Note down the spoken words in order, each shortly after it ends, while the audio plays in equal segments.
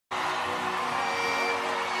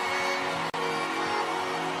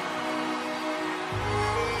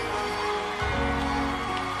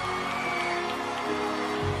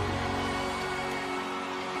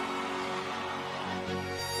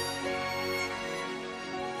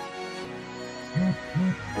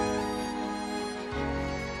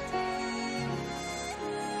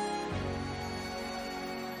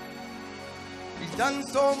He's done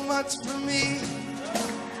so much for me,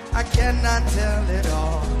 I cannot tell it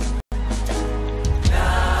all.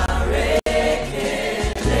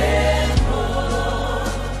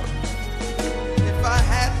 If I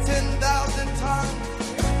had 10,000 tongues,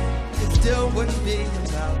 it still wouldn't be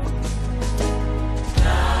enough.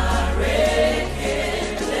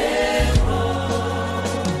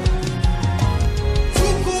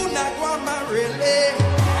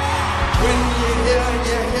 When you hear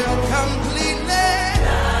completely.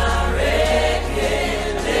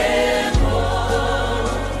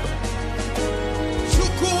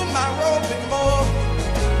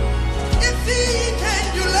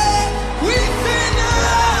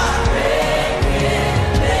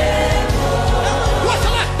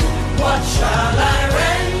 What shall I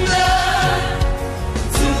render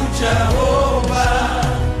to Jehovah?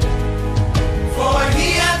 For he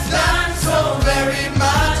has done so very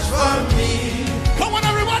much for me. Come on,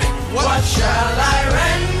 everybody. What shall I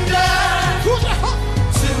render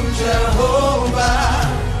to Jehovah?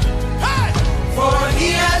 Hey! For he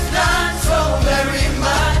has done so very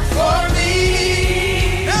much for me.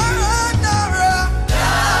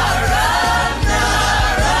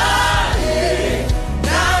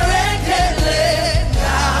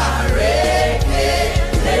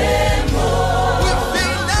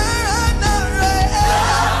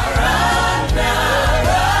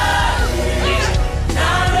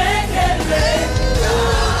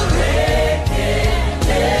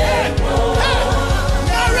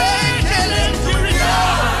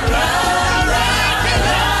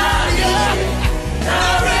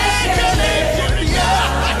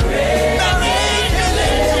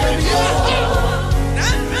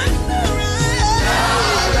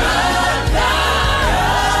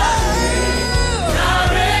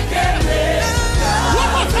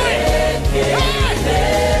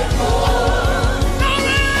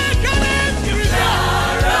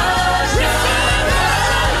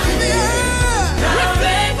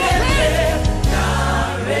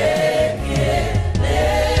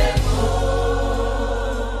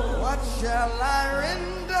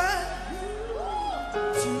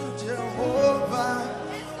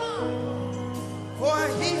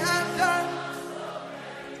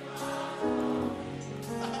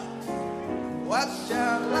 What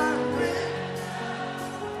shall I render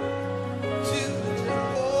to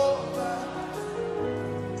Jehovah?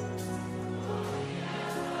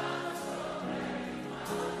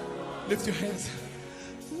 Lift your hands.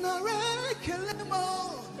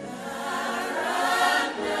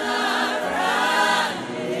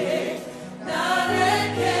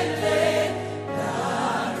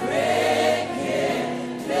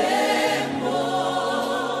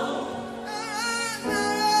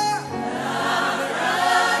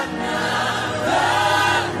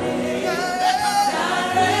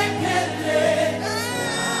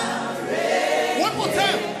 One more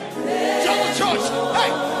time. Tell the church.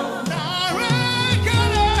 Hey.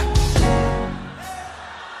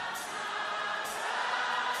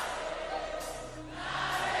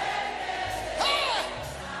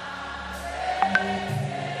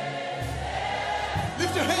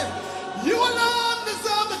 Lift your hand. You alone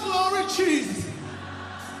deserve the glory, Jesus.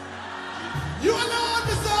 You alone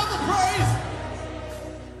deserve the praise.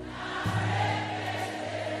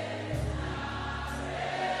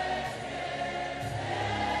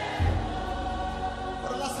 For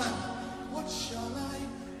the last time, what shall I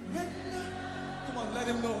render? Come on, let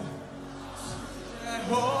him know.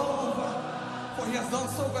 Jehovah, for he has done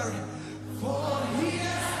so very. For he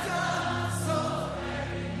has done so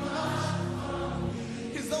very much.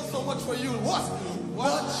 He's done so much for you. What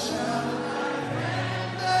shall I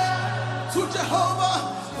render to Jehovah?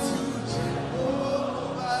 To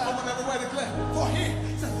Jehovah. Come on, everybody declare. For he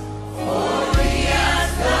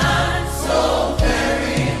has done so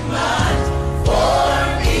very much for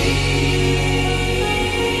me.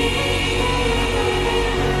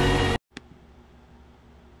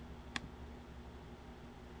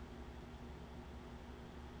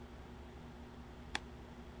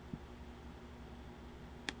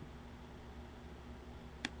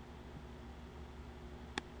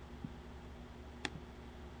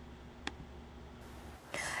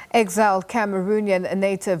 Exiled Cameroonian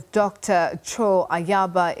native Dr. Cho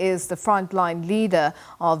Ayaba is the frontline leader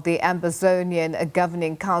of the Ambazonian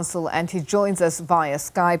Governing Council, and he joins us via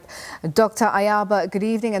Skype. Dr. Ayaba, good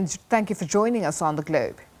evening and thank you for joining us on The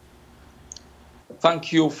Globe.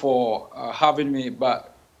 Thank you for having me,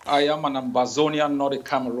 but I am an Ambazonian, not a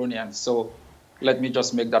Cameroonian, so Let me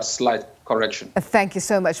just make that slight correction. Thank you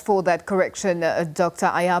so much for that correction, Dr.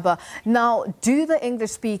 Ayaba. Now, do the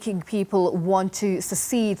English-speaking people want to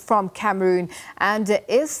secede from Cameroon, and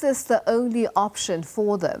is this the only option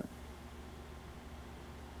for them?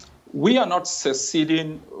 We are not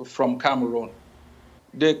seceding from Cameroon.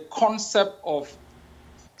 The concept of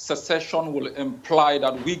secession will imply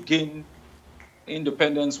that we gain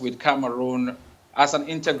independence with Cameroon as an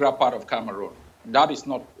integral part of Cameroon. That is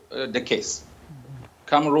not the case.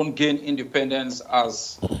 Cameroon gained independence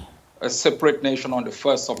as a separate nation on the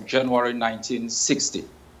 1st of January 1960,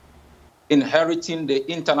 inheriting the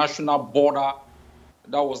international border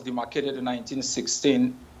that was demarcated in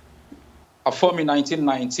 1916, affirmed in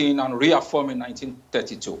 1919, and reaffirmed in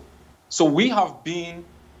 1932. So we have been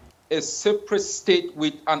a separate state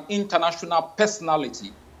with an international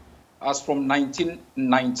personality as from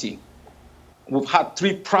 1919. We've had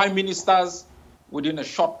 3 prime ministers within a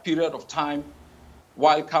short period of time,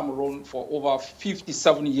 while Cameroon for over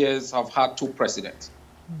 57 years have had 2 presidents.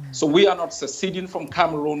 So we are not seceding from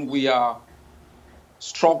Cameroon. We are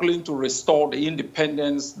struggling to restore the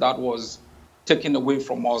independence that was taken away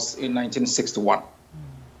from us in 1961.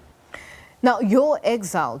 Now, you're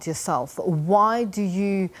exiled yourself. Why did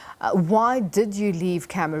you leave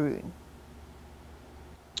Cameroon?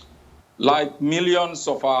 Like millions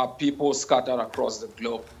of our people scattered across the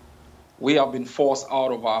globe, we have been forced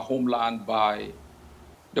out of our homeland by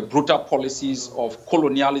the brutal policies of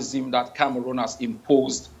colonialism that Cameroon has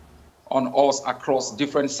imposed on us across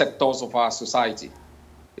different sectors of our society.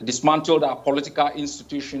 It dismantled our political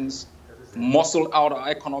institutions, muscled out our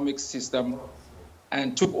economic system,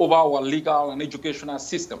 and took over our legal and educational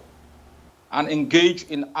system, and engaged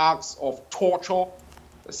in acts of torture,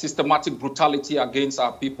 systematic brutality against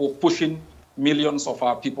our people, pushing millions of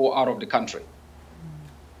our people out of the country.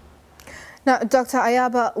 Now, Dr.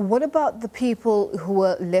 Ayaba, what about the people who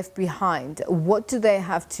were left behind? What do they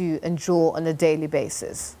have to endure on a daily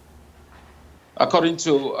basis? According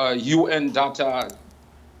to UN data,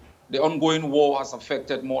 the ongoing war has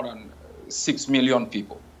affected more than 6 million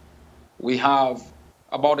people. We have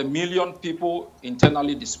about 1 million people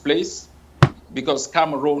internally displaced because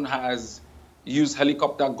Cameroon has used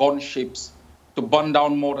helicopter gunships to burn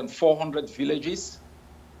down more than 400 villages.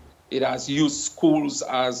 It has used schools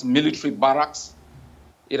as military barracks.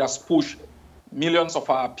 It has pushed millions of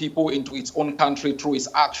our people into its own country through its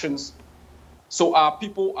actions. So our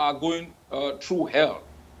people are going through hell.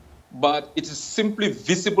 But it is simply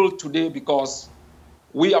visible today because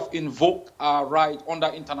we have invoked our right under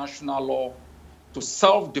international law to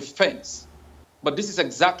self-defense. But this is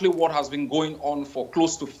exactly what has been going on for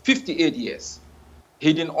close to 58 years,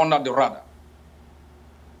 hidden under the radar.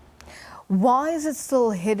 Why is it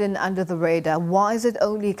still hidden under the radar? Why is it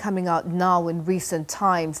only coming out now in recent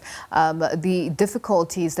times? The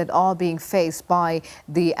difficulties that are being faced by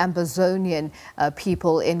the Ambazonian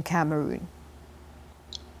people in Cameroon?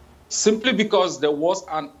 Simply because there was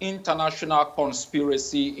an international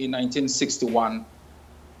conspiracy in 1961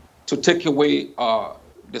 to take away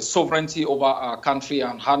the sovereignty over our country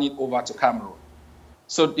and hand it over to Cameroon.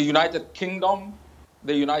 So the United Kingdom,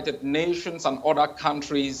 the United Nations, and other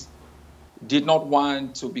countries did not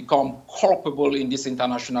want to become culpable in this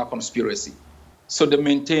international conspiracy. So they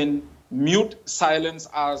maintained mute silence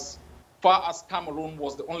as far as Cameroon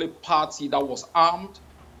was the only party that was armed,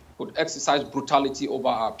 could exercise brutality over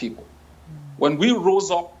our people. When we rose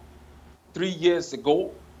up 3 years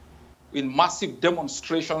ago in massive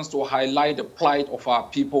demonstrations to highlight the plight of our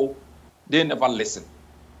people, they never listened.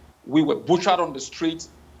 We were butchered on the streets.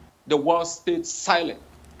 The world stayed silent.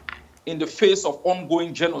 In the face of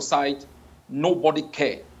ongoing genocide, nobody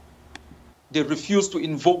cared. They refused to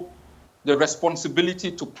invoke the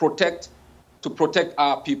responsibility to protect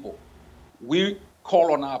our people. We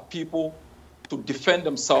call on our people to defend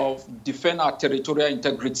themselves, defend our territorial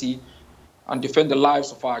integrity, and defend the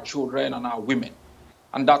lives of our children and our women.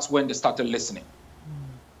 And that's when they started listening.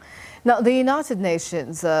 Now, the United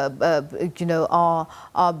Nations, are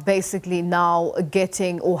basically now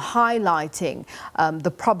getting or highlighting the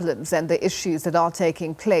problems and the issues that are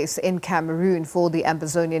taking place in Cameroon for the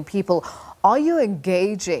Ambazonian people. Are you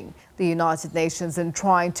engaging the United Nations in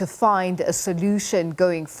trying to find a solution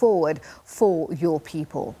going forward for your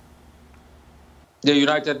people? The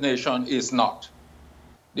United Nations is not.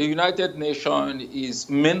 The United Nations is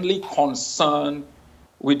mainly concerned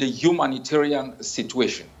with the humanitarian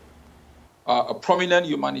situation. A prominent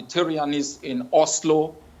humanitarianist in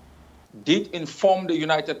Oslo did inform the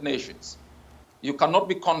United Nations. You cannot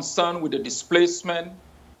be concerned with the displacement.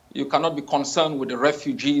 You cannot be concerned with the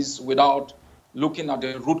refugees without looking at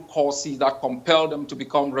the root causes that compelled them to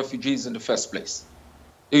become refugees in the first place.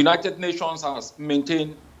 The United Nations has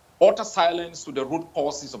maintained utter silence to the root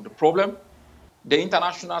causes of the problem. The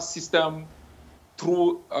international system,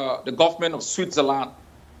 through the government of Switzerland,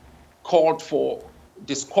 called for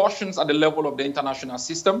discussions at the level of the international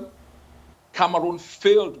system. Cameroon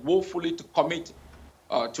failed woefully to commit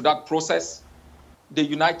to that process. The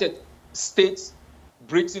United States,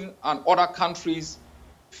 Britain, and other countries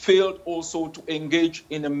failed also to engage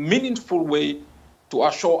in a meaningful way to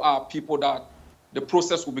assure our people that the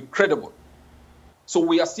process will be credible. So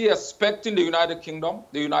we are still expecting the United Kingdom,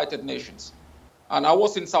 the United Nations. And I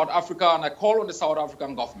was in South Africa, and I call on the South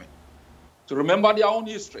African government to remember their own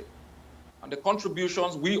history and the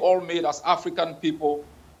contributions we all made as African people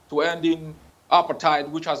to ending apartheid,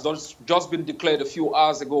 which has just been declared a few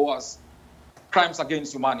hours ago as crimes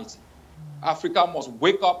against humanity. Africa must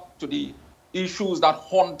wake up to the issues that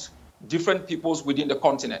haunt different peoples within the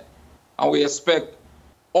continent. And we expect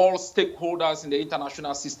all stakeholders in the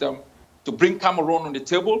international system to bring Cameroon on the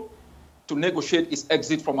table to negotiate its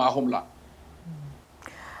exit from our homeland.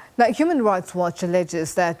 Now, Human Rights Watch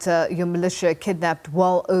alleges that your militia kidnapped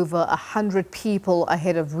well over 100 people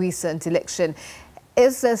ahead of recent election.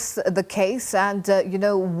 Is this the case? And,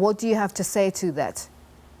 what do you have to say to that?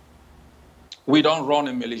 We don't run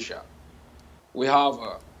a militia. We have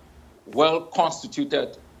a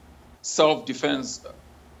well-constituted self-defense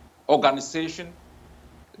organization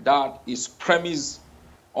that is premised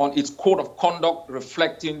on its code of conduct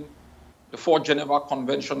reflecting the 4 Geneva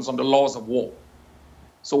Conventions on the laws of war.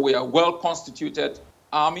 So we are a well-constituted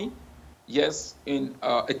army. Yes, in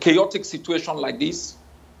a chaotic situation like this,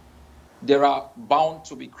 there are bound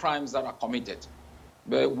to be crimes that are committed.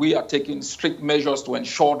 But we are taking strict measures to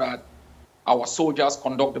ensure that our soldiers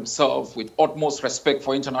conduct themselves with utmost respect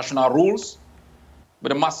for international rules. But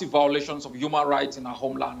the massive violations of human rights in our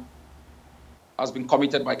homeland has been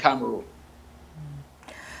committed by Cameroon.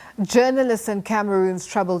 Journalists in Cameroon's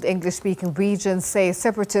troubled English-speaking regions say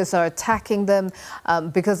separatists are attacking them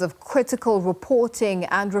because of critical reporting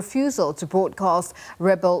and refusal to broadcast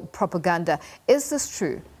rebel propaganda. Is this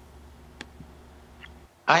true?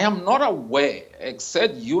 I am not aware,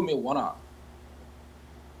 except you may want to,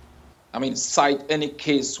 cite any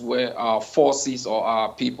case where our forces or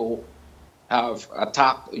our people have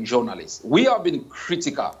attacked journalists. We have been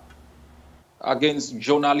critical against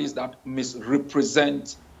journalists that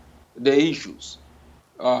misrepresent the issues,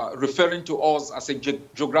 referring to us as a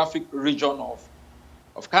geographic region of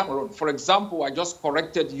Cameroon. For example, I just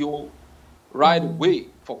corrected you right away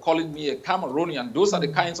for calling me a Cameroonian. Those are the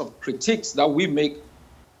kinds of critiques that we make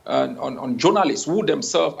on journalists who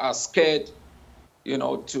themselves are scared,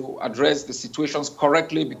 to address the situations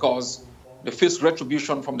correctly because they face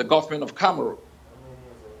retribution from the government of Cameroon.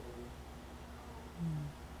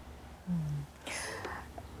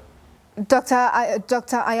 Dr.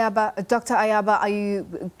 Ayaba,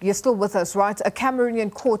 you're still with us, right? A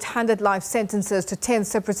Cameroonian court handed life sentences to 10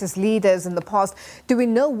 separatist leaders in the past. Do we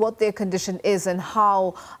know what their condition is and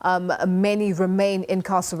how many remain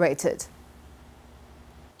incarcerated?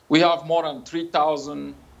 We have more than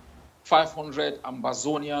 3,500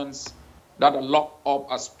 Ambazonians that are locked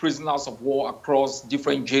up as prisoners of war across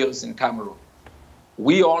different jails in Cameroon.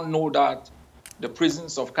 We all know that the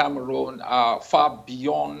prisons of Cameroon are far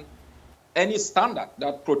beyond any standard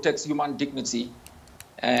that protects human dignity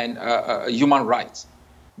and human rights.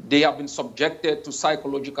 They have been subjected to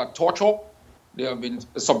psychological torture. They have been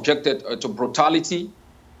subjected to brutality.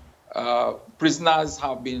 Prisoners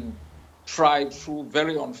have been tried through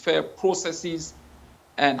very unfair processes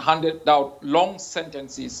and handed out long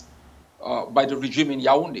sentences by the regime in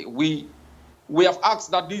Yaoundé. We have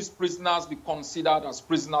asked that these prisoners be considered as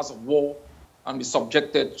prisoners of war and be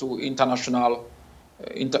subjected to international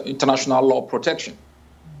law protection.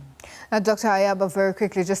 Now, Dr. Ayaba, very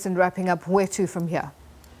quickly, just in wrapping up, where to from here?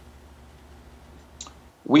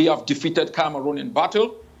 We have defeated Cameroon in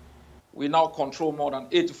battle. We now control more than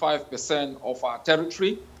 85% of our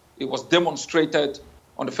territory. It was demonstrated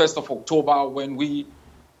on the 1st of October when we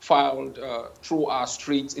filed through our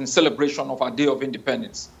streets in celebration of our Day of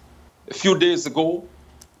Independence. A few days ago,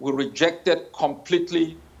 we rejected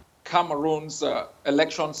completely Cameroon's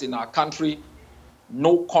elections in our country.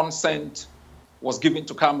 No consent was given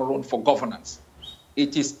to Cameroon for governance.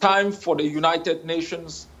 It is time for the United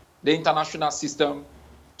Nations, the international system,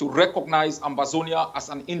 to recognize Ambazonia as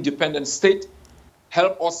an independent state,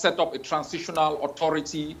 help us set up a transitional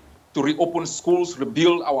authority to reopen schools,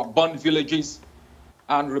 rebuild our burned villages,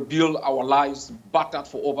 and rebuild our lives battered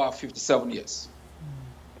for over 57 years.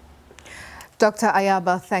 Dr.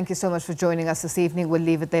 Ayaba, thank you so much for joining us this evening. We'll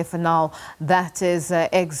leave it there for now. That is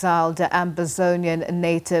exiled Ambazonian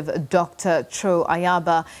native Dr. Cho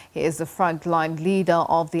Ayaba. He is the frontline leader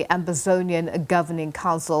of the Ambazonian Governing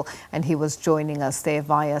Council, and he was joining us there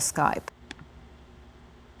via Skype.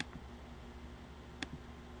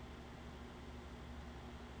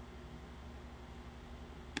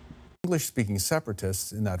 English-speaking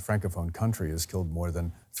separatists in that francophone country has killed more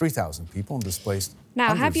than 3,000 people and displaced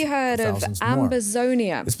Now, have you heard of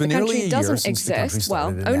Ambazonia? It's been the country nearly a doesn't year since the country exist, well,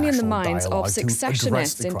 started a only in the national minds of dialogue to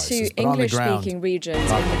secessionists in address two the crisis, but on the ground, English-speaking regions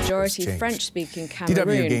not in much has majority changed. French-speaking DW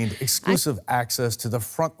Cameroon. gained exclusive access to the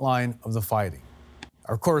front line of the fighting.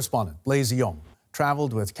 Our correspondent, Blaise Young,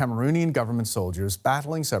 traveled with Cameroonian government soldiers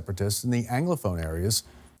battling separatists in the Anglophone areas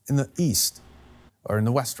in the east, or in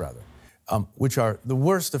the west rather, which are the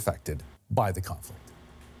worst affected by the conflict.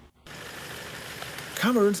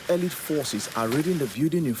 Cameroon's elite forces are raiding the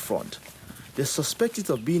building in front. They're suspected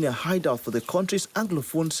of being a hideout for the country's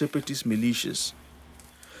Anglophone separatist militias.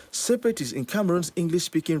 Separatists in Cameroon's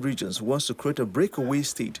English-speaking regions want to create a breakaway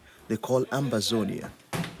state they call Ambazonia.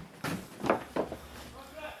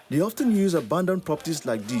 They often use abandoned properties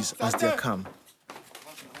like these as their camp.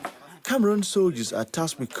 Cameroon soldiers are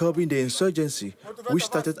tasked with curbing the insurgency, which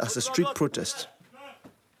started as a street protest.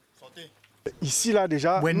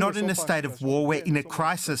 We're not in a state of war, we're in a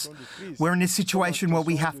crisis. We're in a situation where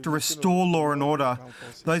we have to restore law and order.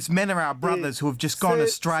 Those men are our brothers who have just gone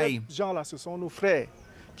astray. This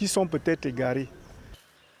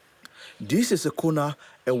is Ekona,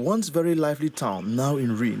 a once very lively town now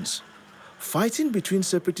in ruins. Fighting between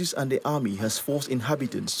separatists and the army has forced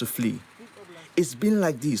inhabitants to flee. It's been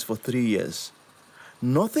like this for 3 years.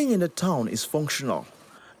 Nothing in the town is functional,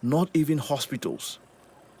 not even hospitals.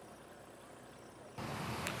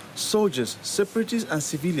 Soldiers, separatists and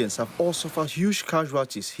civilians have all suffered huge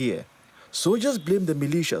casualties here. Soldiers blame the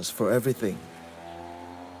militias for everything.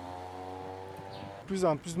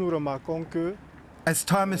 As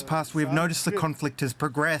time has passed, we have noticed the conflict has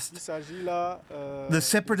progressed. The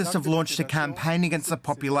separatists have launched a campaign against the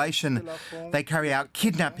population. They carry out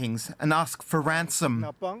kidnappings and ask for ransom.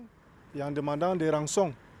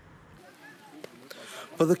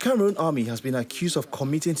 But the Cameroon army has been accused of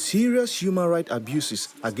committing serious human rights abuses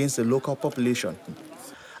against the local population.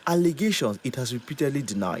 Allegations it has repeatedly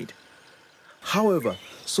denied. However,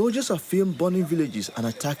 soldiers have filmed burning villages and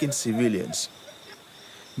attacking civilians.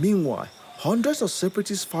 Meanwhile, hundreds of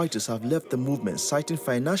separatist fighters have left the movement, citing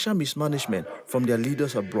financial mismanagement from their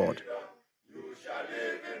leaders abroad.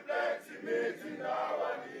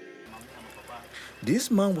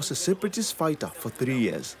 This man was a separatist fighter for 3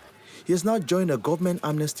 years. He has now joined a government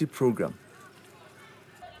amnesty program.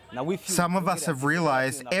 Some of us have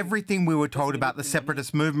realised everything we were told about the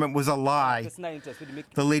separatist movement was a lie.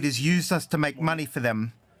 The leaders used us to make money for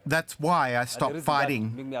them. That's why I stopped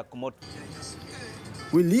fighting.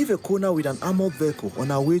 We leave Ekona with an armored vehicle on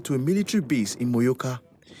our way to a military base in Moyoka,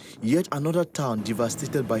 yet another town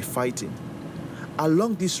devastated by fighting.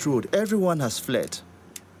 Along this road, everyone has fled.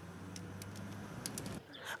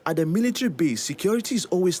 At the military base, security is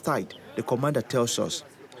always tight, the commander tells us.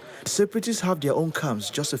 Separatists have their own camps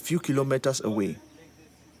just a few kilometers away.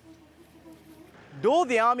 Though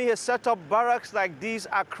the army has set up barracks like these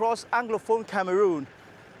across Anglophone Cameroon,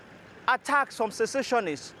 attacks from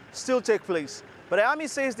secessionists still take place. But the army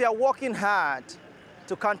says they are working hard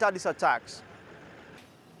to counter these attacks.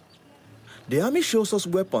 The army shows us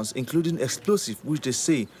weapons, including explosives, which they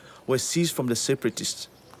say were seized from the separatists.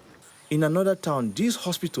 In another town, this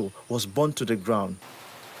hospital was burned to the ground.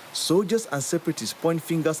 Soldiers and separatists point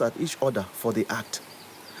fingers at each other for the act.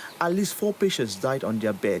 At least 4 patients died on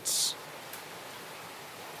their beds.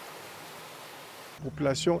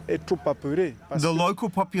 The local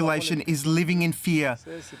population is living in fear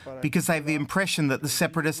because they have the impression that the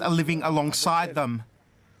separatists are living alongside them.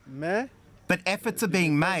 But efforts are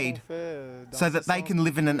being made so that they can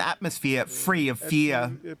live in an atmosphere free of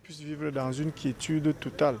fear.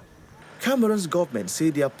 Cameroon's government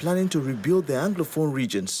say they are planning to rebuild the Anglophone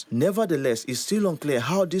regions. Nevertheless, it's still unclear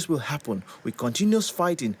how this will happen with continuous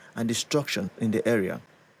fighting and destruction in the area.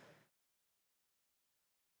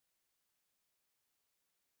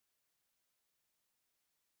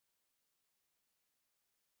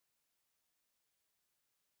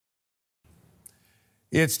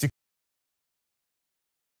 It's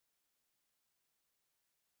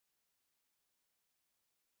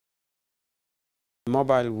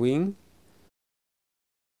mobile wing.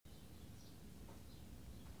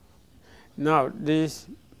 Now, this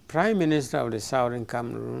Prime Minister of the Southern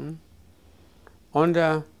Cameroon,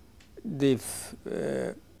 under the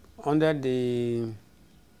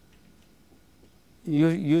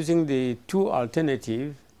using the two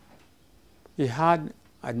alternatives, he had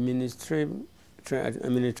administrative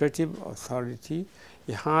authority,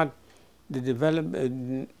 he had the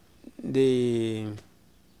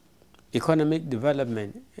economic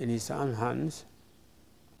development in his own hands.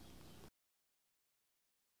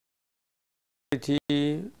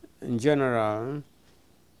 In general,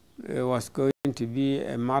 it was going to be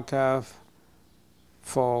a matter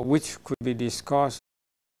for which could be discussed.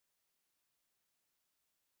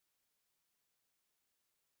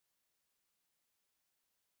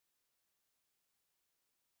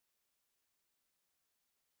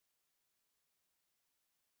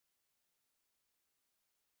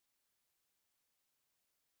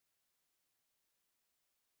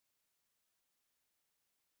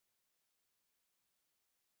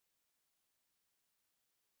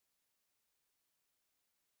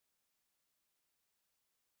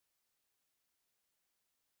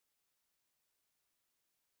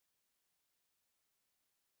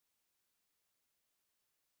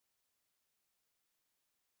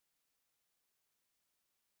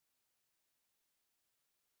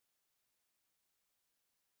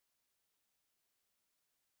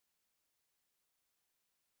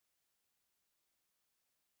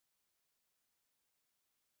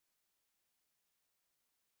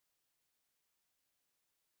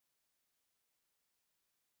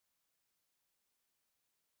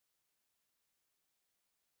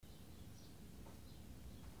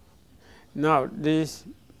 Now, this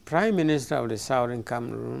Prime Minister of the Southern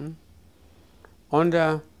Cameroon,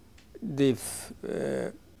 under the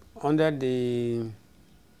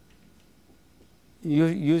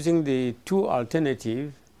using the two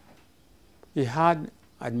alternatives, he had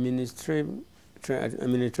administrative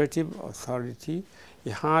authority,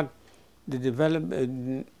 he had the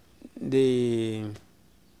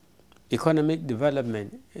economic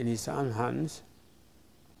development in his own hands,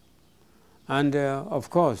 and of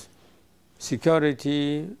course,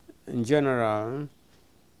 security in general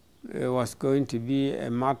was going to be a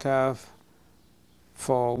matter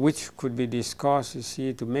for which could be discussed, you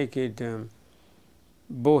see, to make it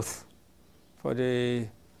both for the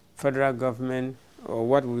federal government, or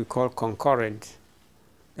what we call concurrent.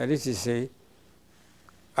 That is to say,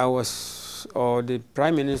 the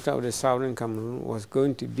Prime Minister of the Southern Cameroon was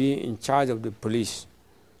going to be in charge of the police,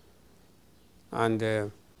 and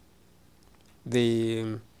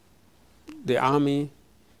the army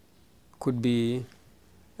could be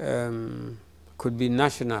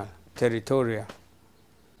national, territorial.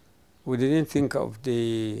 We didn't think of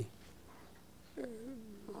the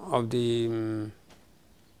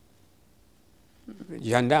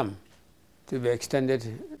gendarme to be extended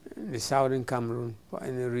in the Southern Cameroon for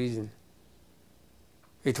any reason.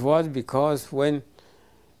 It was because when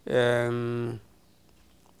there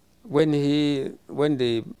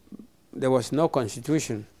was no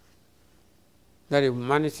constitution, that he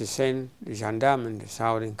managed to send the gendarme in the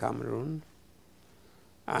Southern Cameroon,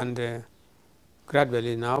 and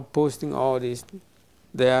gradually now posting all these,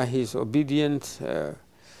 they are his obedient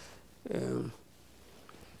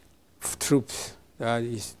troops, they are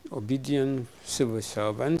his obedient civil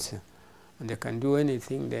servants, and they can do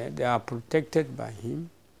anything there. They are protected by him,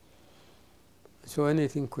 so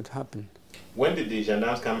anything could happen. When did the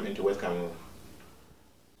gendarmes come into West Cameroon?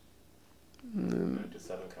 To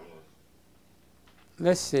Southern Cameroon?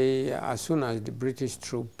 Let's say as soon as the British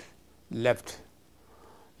troops left.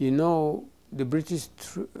 You know, the British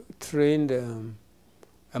trained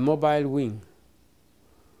a mobile wing,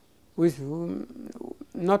 which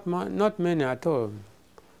not many at all.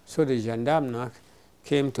 So the gendarmes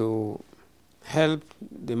came to help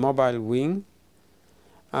the mobile wing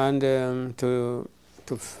and to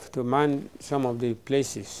man some of the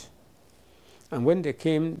places. And when they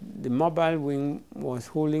came, the mobile wing was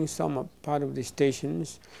holding some part of the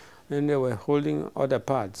stations, and they were holding other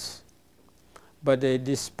parts. But they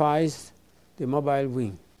despised the mobile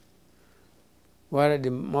wing, whereas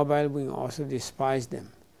the mobile wing also despised them,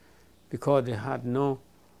 because they had no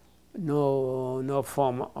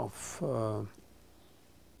form of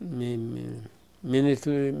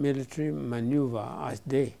military maneuver as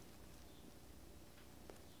they.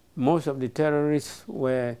 Most of the terrorists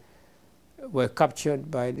were captured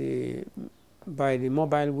by the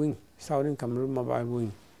mobile wing, Southern Cameroon mobile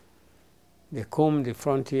wing. They combed the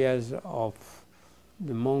frontiers of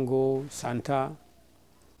the Mongo, Santa,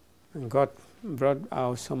 and brought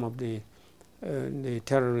out some of the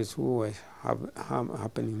terrorists who were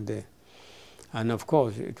happening there. And of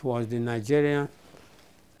course, it was the Nigerian,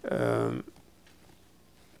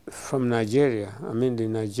 from Nigeria, I mean the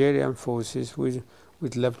Nigerian forces which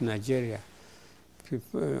left Nigeria,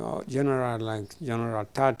 people, general like General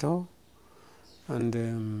Tato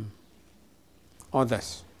and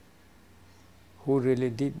others who really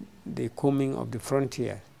did the combing of the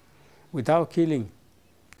frontier without killing.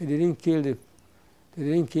 They didn't kill the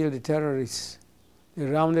terrorists. They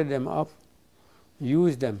rounded them up,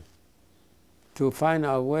 used them to find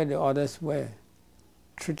out where the others were,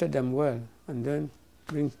 treated them well, and then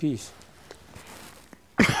bring peace.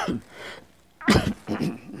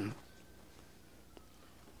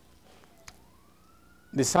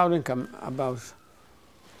 The Southern the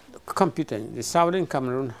Southern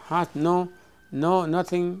Cameroon had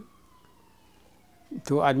nothing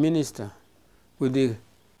to administer with the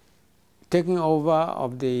taking over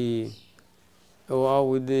of the, or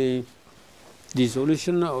with the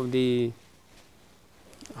dissolution of the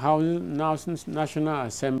National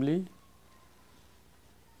Assembly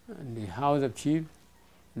and the House of Chiefs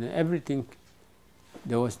and everything.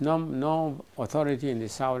 There was no authority in the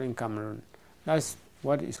Southern Cameroon. That's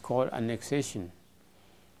what is called annexation.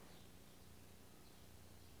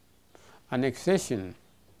 Annexation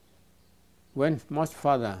went much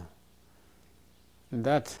further,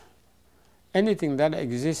 that anything that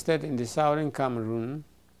existed in the Southern Cameroon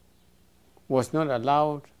was not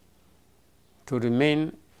allowed to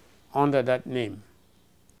remain under that name.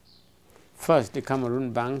 First, the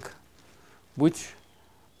Cameroon Bank, which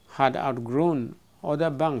had outgrown other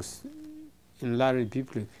banks in La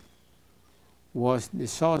Republic, was the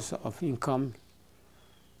source of income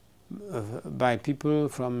by people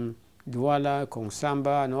from Douala,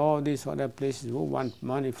 Kongsamba, and all these other places who want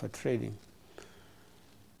money for trading.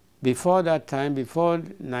 Before that time, before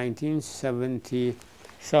 1970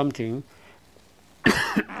 something,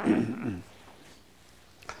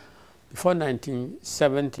 before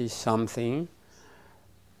 1970 something,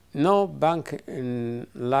 no bank in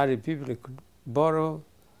La Republic could borrow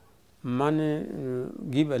money,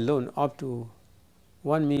 give a loan up to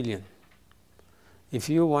 1 million. If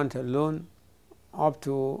you want a loan up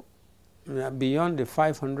to beyond the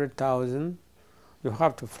 500,000, you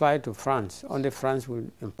have to fly to France. Only France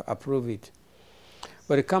will approve it.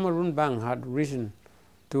 But the Cameroon Bank had risen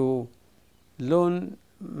to loan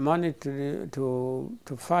money to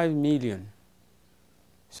 5 million.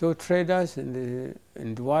 So traders in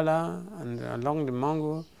Douala and along the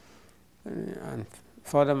Mango and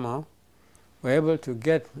furthermore were able to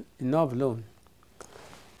get enough loan.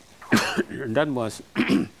 That was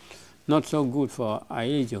not so good for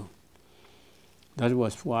Aiejo. That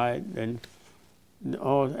was why then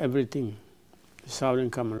everything,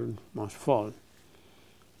 Southern Cameroon must fall.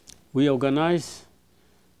 We organized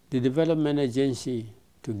the development agency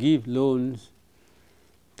to give loans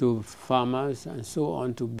to farmers and so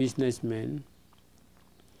on, to businessmen.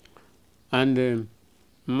 And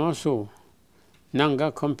more so,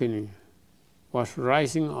 Nanga Company was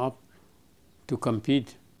rising up to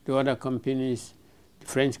compete to other companies, the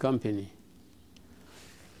French company.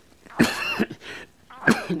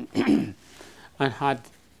 And had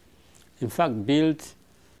in fact built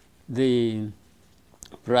the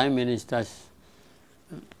Prime Minister's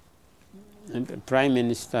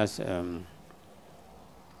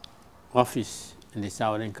office in the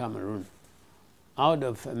Southern Cameroon out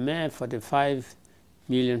of a mere 45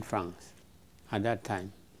 million francs at that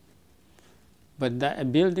time. But a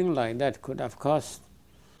building like that could have cost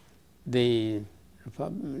no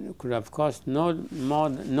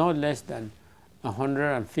less than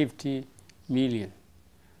 150 million.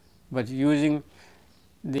 But using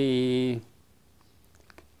the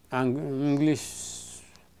English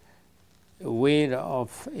way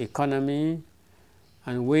of economy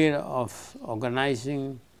and way of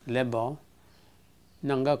organizing labor,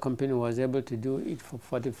 Nanga Company was able to do it for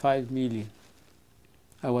 45 million.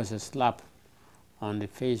 That was a slap on the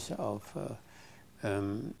face of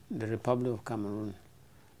the Republic of Cameroon.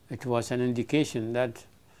 It was an indication that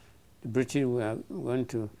the British were going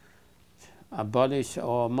to abolish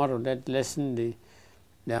or more or less lessen the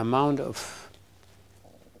amount of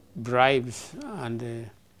bribes and the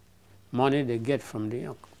money they get from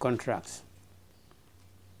the contracts.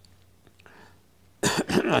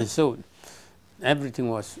 And so everything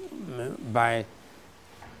was, by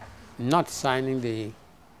not signing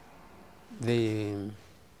the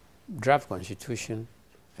draft constitution,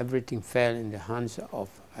 everything fell in the hands of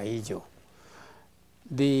Aiejo.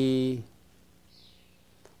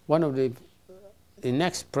 One of the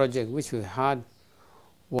next project which we had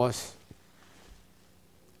was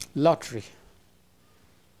lottery.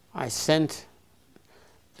 I sent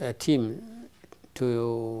a team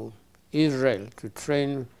to Israel to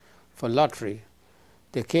train for lottery.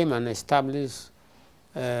 They came and established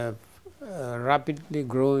a rapidly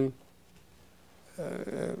growing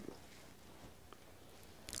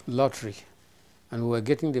lottery, and we were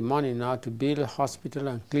getting the money now to build hospital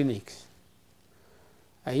and clinics.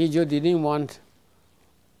 Ahijo didn't want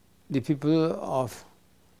the people of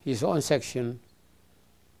his own section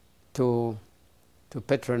to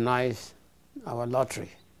patronize our lottery.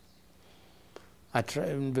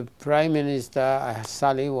 The Prime Minister,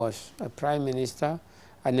 Sali was a Prime Minister.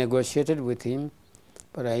 I negotiated with him,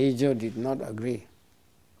 but Ahijo did not agree.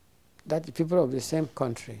 That the people of the same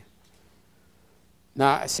country.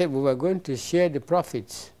 Now I said we were going to share the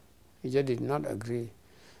profits. Ahijo did not agree.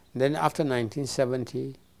 Then after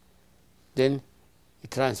 1970, then he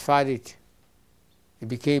transferred it. It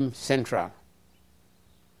became central.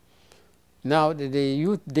 Now the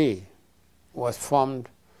Youth Day was formed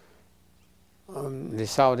in the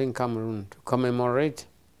southern Cameroon to commemorate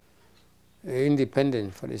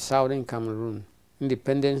independence for the southern Cameroon,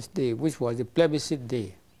 Independence Day, which was the plebiscite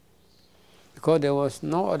day, because there was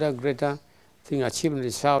no other greater thing achieved in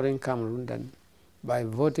the southern Cameroon than by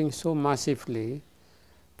voting so massively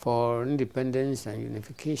for independence and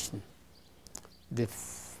unification. The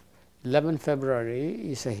 11th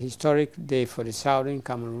February is a historic day for the southern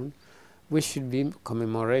Cameroon, which should be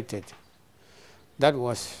commemorated. That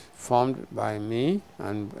was formed by me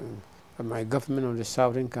and my government of the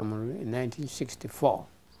southern Cameroon in 1964.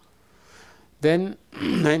 Then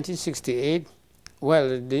 1968,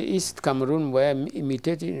 well, the East Cameroon were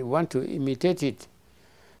imitating, want to imitate it.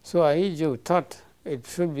 So Ahijo thought it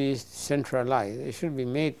should be centralized, it should be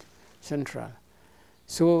made central.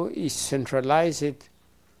 So he centralized it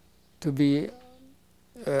to be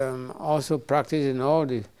also practiced in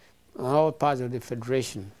all parts of the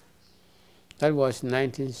federation. That was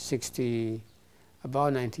 1960,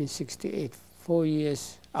 about 1968, 4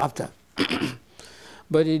 years after.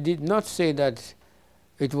 But he did not say that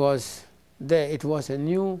it was there. It was a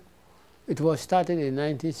new, it was started in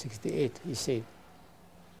 1968, he said.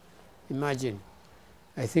 Imagine,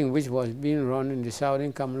 I think, which was being run in the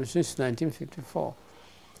southern Cameroon since 1954.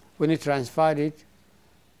 When he transferred it,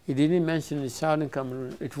 he didn't mention the southern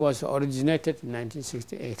Cameroon. It was originated in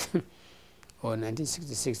 1968 or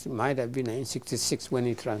 1966. It might have been 1966 when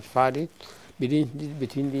he transferred it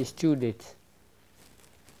between these two dates.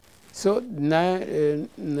 So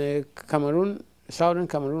Cameroon, southern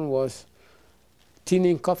Cameroon was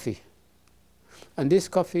tinning coffee, and this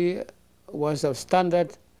coffee was of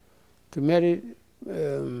standard to merit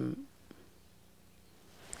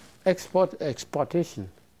exportation.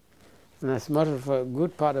 And as a matter of fact, a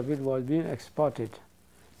good part of it was being exported.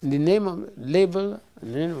 In the name of label, the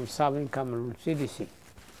name of Southern Cameroon, CDC.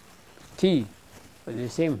 Tea was the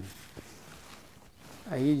same.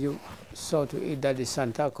 Ahijo saw to it that the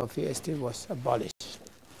Santa Coffee Estate was abolished.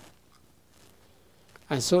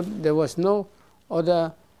 And so there was no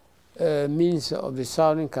other means of the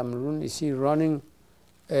Southern Cameroon, you see, running,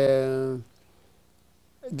 getting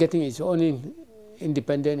its own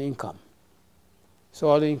independent income. So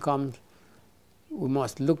all the incomes, we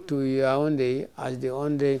must look to Yaoundé as the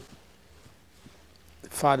only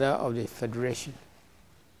father of the federation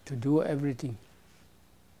to do everything.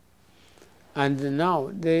 And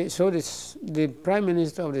now, the Prime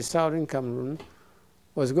Minister of the Southern Cameroon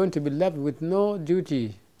was going to be left with no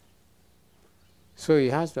duty. So he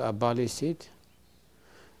has to abolish it.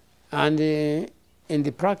 And in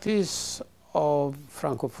the practice of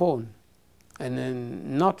Francophone, and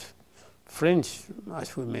then not French,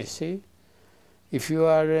 as we may say, if you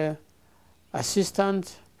are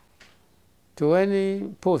assistant to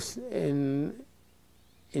any post in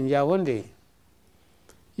Yaoundé,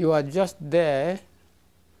 you are just there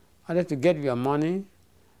either to get your money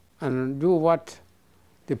and do what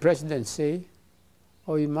the president say,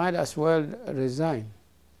 or you might as well resign.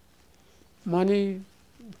 Money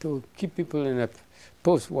to keep people in a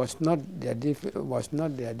post was not their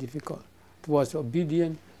difficult. It was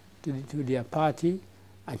obedient to their party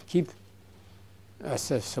and keep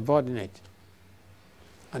as a subordinate.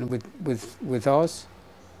 And with us,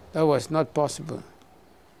 that was not possible.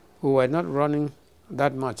 We were not running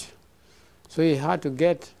that much. So he had to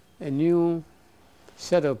get a new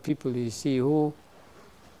set of people, you see, who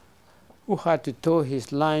had to toe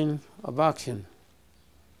his line of action.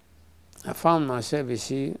 I found myself, you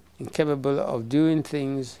see, incapable of doing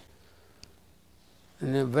things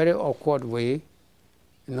in a very awkward way,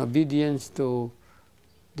 in obedience to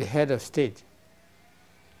the head of state.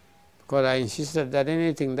 Because I insisted that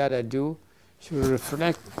anything that I do should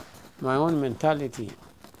reflect my own mentality.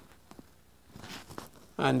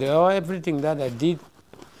 And everything that I did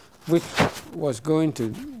which was going to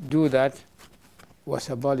do that was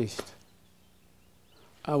abolished.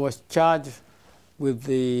 I was charged with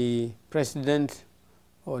the president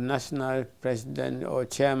or national president or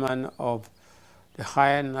chairman of the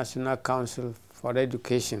Higher National Council for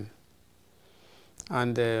Education.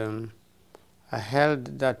 And I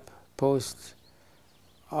held that post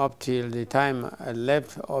up till the time I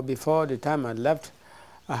left, or before the time I left.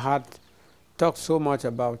 I had talked so much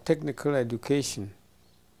about technical education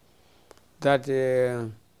that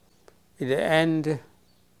in the end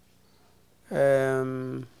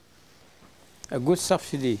a good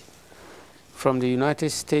subsidy from the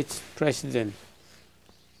United States President,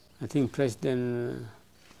 I think President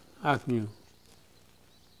Agnew,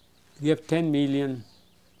 gave $10 million.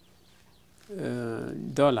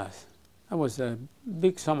 That was a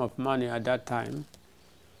big sum of money at that time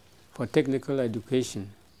for technical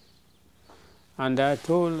education. And I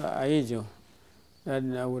told Ayejo that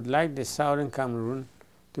I would like the Southern Cameroon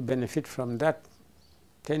to benefit from that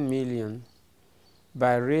 10 million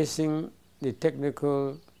by raising the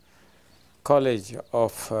technical college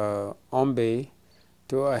of Ombe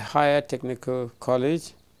to a higher technical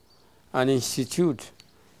college and institute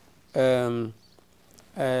as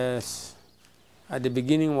at the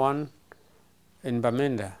beginning one in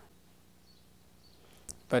Bamenda.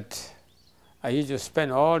 But Ayejo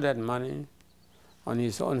spent all that money on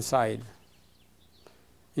his own side.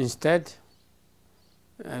 Instead,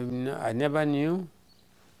 I never knew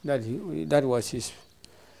that that was his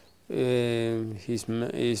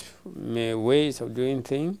ways of doing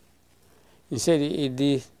things. Instead, it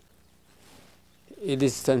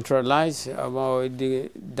is centralized, about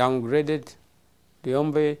downgraded the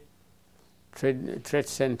Ombe Trade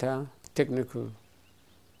Center Technical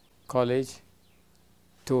College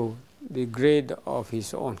to the grade of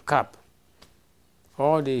his own cap.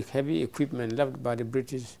 All the heavy equipment left by the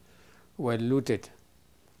British were looted.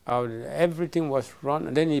 Everything was run,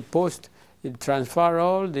 and then he transferred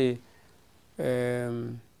all the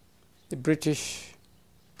British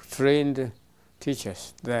trained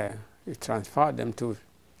teachers there. He transferred them to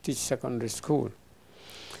teach secondary school.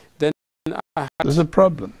 Then I had There's a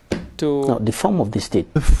problem. No, the form of the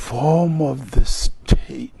state. The form of the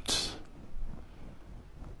state.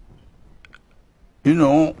 You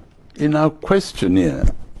know, in our questionnaire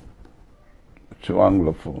to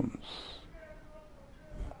Anglophones,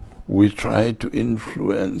 we try to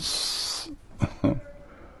influence the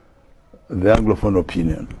Anglophone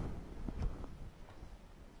opinion,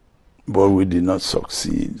 but we did not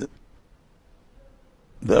succeed.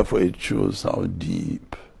 Therefore, it shows how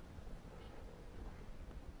deep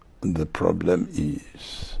the problem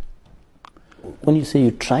is. When you say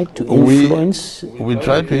you tried to influence, we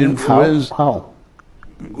tried to influence. How?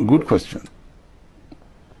 Good question.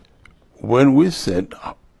 When we said,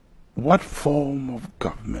 what form of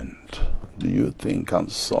government do you think can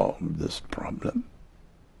solve this problem?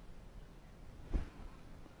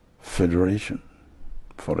 Federation,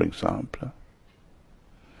 for example.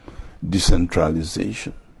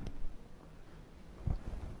 Decentralization,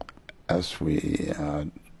 as we are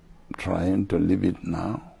trying to live it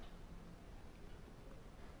now.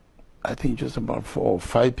 I think just about 4 or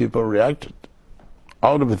 5 people reacted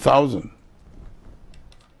out of 1,000.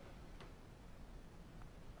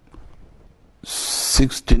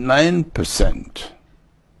 69%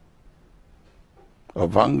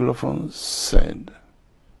 of Anglophones said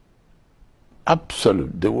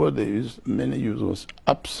absolute, the word they used, many used was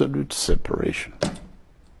absolute separation.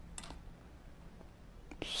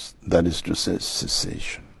 That is to say,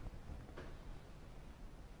 cessation.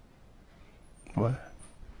 What?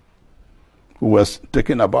 Who was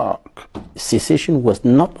taken aback. Secession was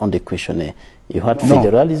not on the questionnaire. You had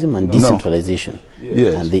federalism and decentralization.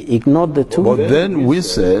 Yes. And they ignored the two. But then we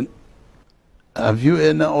said, have you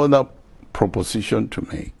any other proposition to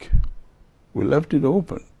make? We left it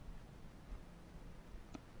open.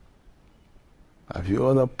 Have you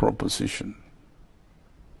other proposition?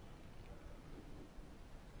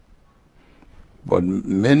 But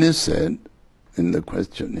many said in the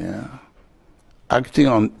questionnaire, acting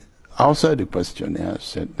on outside the questionnaire,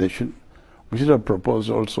 said we should have proposed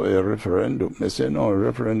also a referendum. They said, no, a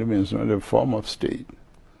referendum is not a form of state,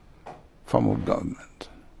 form of government.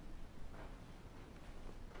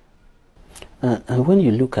 And when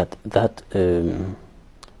you look at that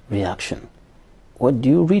reaction, what do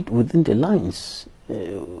you read within the lines?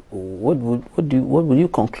 What would you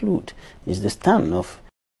conclude is the stand of?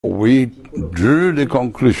 We drew the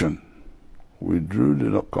conclusion. We drew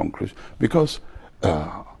the conclusion because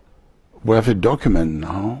we have a document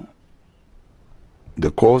now,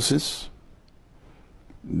 the causes,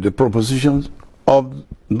 the propositions of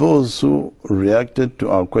those who reacted to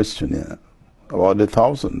our questionnaire, about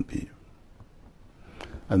 1,000 people,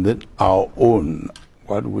 and then our own,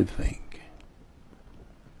 what we think.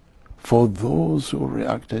 For those who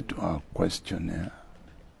reacted to our questionnaire,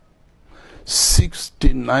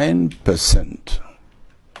 69%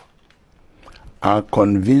 are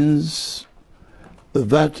convinced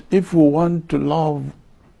that if we want to love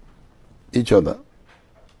each other,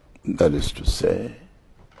 that is to say,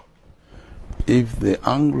 if the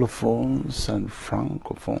Anglophones and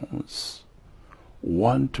Francophones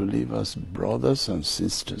want to live as brothers and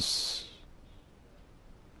sisters,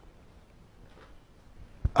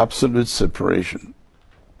 absolute separation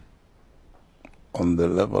on the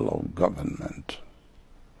level of government,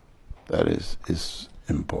 that is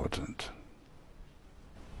important.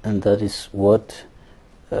 And that is what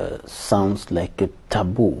sounds like a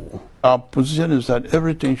taboo. Our position is that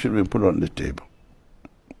everything should be put on the table.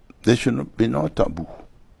 There should be no taboo.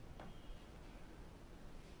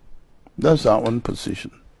 That's our own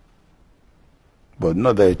position. But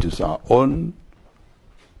not that it is our own,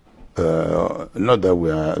 not that we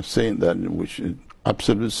are saying that we should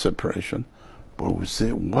absolute separation, but we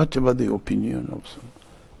say whatever the opinion of some,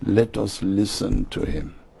 let us listen to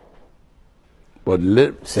him. But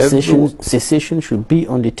secession should be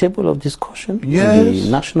on the table of discussion, yes, in the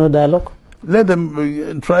national dialogue. Let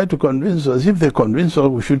them try to convince us. If they convince us,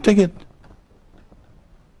 we should take it.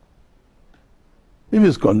 If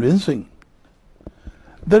it's convincing.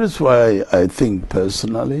 That is why I think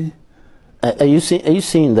personally. Are you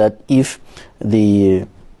saying that if the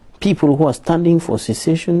people who are standing for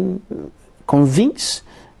secession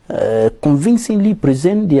convincingly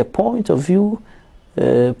present their point of view,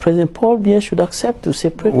 President Paul Biya should accept to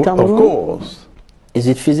separate Cameroon? Of course. Is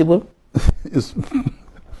it feasible?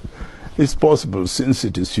 It's possible, since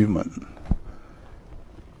it is human.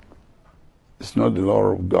 It's not the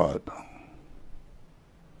law of God.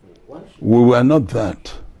 We were not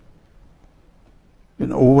that. You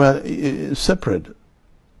know, we were separate.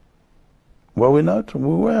 Were we not? We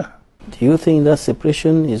were. Do you think that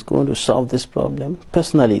separation is going to solve this problem?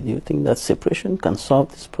 Personally, do you think that separation can solve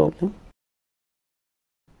this problem?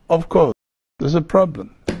 Of course, there's a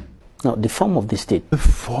problem. No, the form of the state. The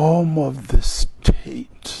form of the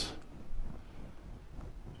state.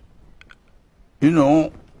 You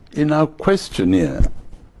know, in our questionnaire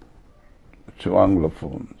to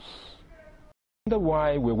Anglophones, I wonder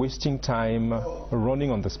why we're wasting time running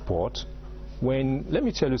on the spot when, let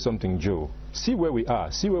me tell you something, Joe. See where we are,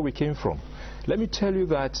 see where we came from. Let me tell you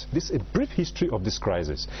that this is a brief history of this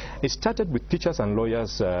crisis. It started with teachers and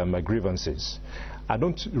lawyers' grievances. I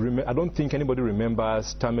don't think anybody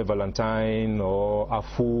remembers Tame Valentine or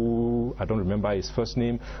Afu, I don't remember his first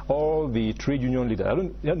name, all the trade union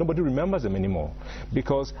leaders. Nobody remembers them anymore.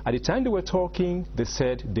 Because at the time they were talking, they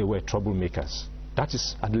said they were troublemakers. That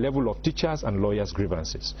is at the level of teachers and lawyers'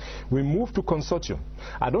 grievances. We moved to consortium.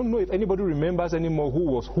 I don't know if anybody remembers anymore who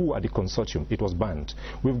was who at the consortium. It was banned.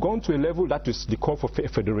 We've gone to a level that is the call for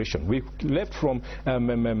federation. We left from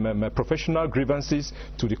professional grievances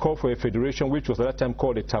to the call for a federation, which was at that time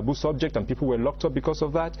called a taboo subject, and people were locked up because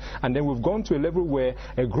of that. And then we've gone to a level where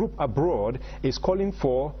a group abroad is calling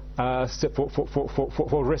for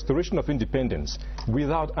restoration of independence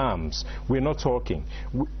without arms. We're not talking.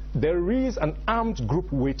 There is an armed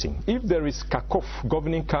group waiting. If there is CACOF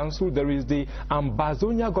governing council, there is the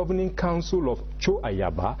Ambazonia governing council of Cho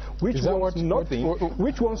Ayaba, which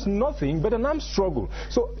wants nothing but an armed struggle.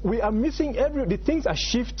 So we are missing the things are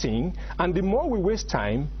shifting, and the more we waste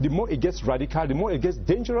time, the more it gets radical, the more it gets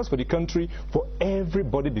dangerous for the country, for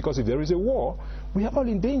everybody, because if there is a war, we are all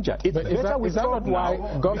in danger. It's better we stop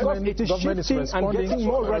now, because it is shifting and getting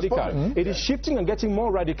more radical. It is shifting and getting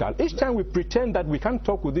more radical. Each time we pretend that we can't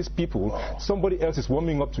talk with these people, somebody else is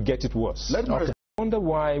warming up to get it worse. I wonder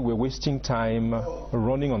why we're wasting time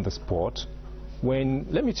running on the spot when,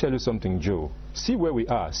 let me tell you something, Joe. See where we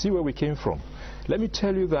are, see where we came from. Let me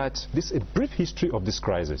tell you that this is a brief history of this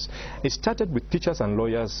crisis. It started with teachers and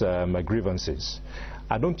lawyers' grievances.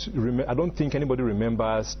 I don't think anybody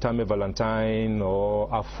remembers Tame Valentine or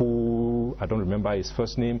Afu, I don't remember his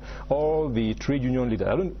first name, all the trade union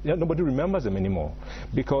leaders. Nobody remembers them anymore.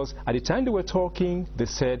 Because at the time they were talking, they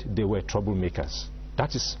said they were troublemakers.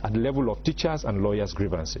 That is at the level of teachers and lawyers'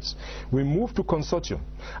 grievances. We moved to consortium.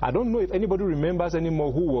 I don't know if anybody remembers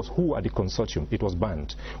anymore who was who at the consortium. It was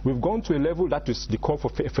banned. We've gone to a level that is the call for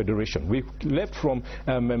federation. We left from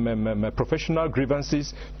professional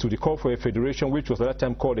grievances to the call for a federation, which was at that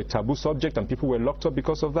time called a taboo subject, and people were locked up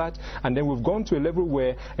because of that. And then we've gone to a level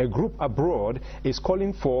where a group abroad is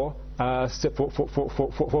calling for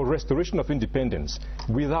for restoration of independence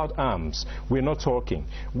without arms. We're not talking.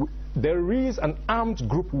 There is an armed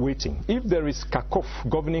group waiting. If there is CACOF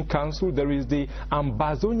governing council, there is the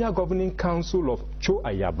Ambazonia governing council of Cho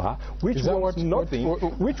Ayaba, which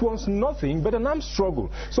wants nothing but an armed struggle.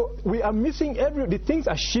 So we are missing the things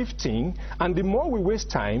are shifting, and the more we waste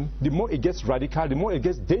time, the more it gets radical, the more it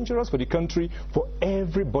gets dangerous for the country, for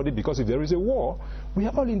everybody, because if there is a war, we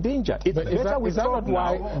are all in danger. It's better we stop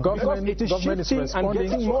now, because it is shifting and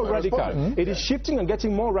getting more radical. It is shifting and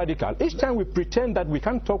getting more radical. Each time we pretend that we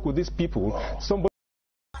can't talk with these people, somebody...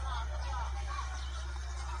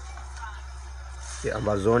 The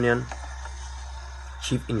Amazonian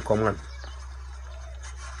Chief in Command,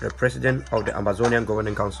 the President of the Amazonian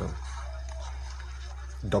Governing Council,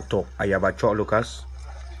 Dr. Ayaba Cho Lucas,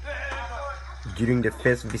 during the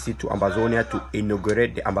first visit to Amazonia to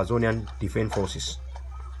inaugurate the Amazonian Defense Forces.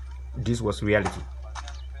 This was reality.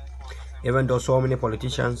 Even though so many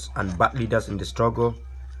politicians and bad leaders in the struggle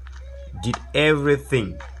did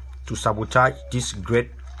everything to sabotage this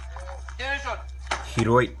great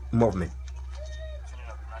heroic movement,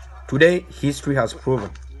 today history has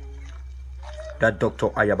proven that Dr.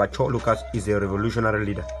 Ayaba Cho Lucas is a revolutionary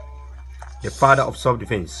leader, the father of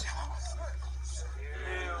self-defense.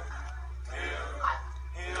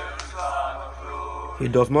 He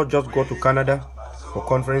does not just go to Canada for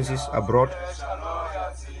conferences abroad,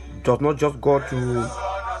 does not just go to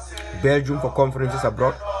Belgium for conferences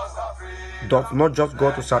abroad, does not just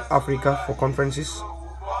go to South Africa for conferences,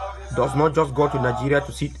 does not just go to Nigeria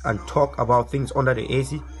to sit and talk about things under the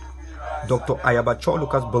AC. Dr. Ayaba Cho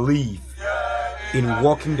Lucas believes in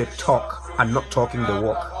walking the talk and not talking the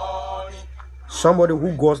walk. Somebody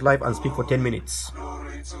who goes live and speaks for 10 minutes.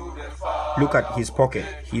 Look at his pocket.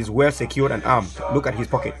 He is well secured and armed. Look at his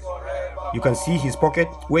pocket. You can see his pocket,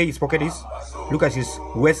 where his pocket is. Look at his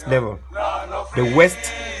waist level. The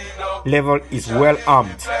waist level is well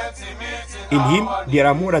armed. In him, there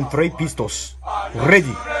are more than 3 pistols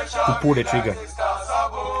ready to pull the trigger.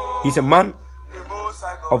 He's a man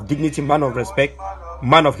of dignity, man of respect,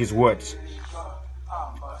 man of his words.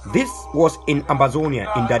 This was in Amazonia,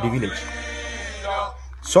 in Dadi village.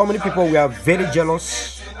 So many people were very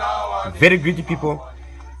jealous, very greedy people.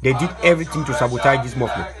 They did everything to sabotage this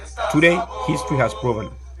movement. Today, history has proven.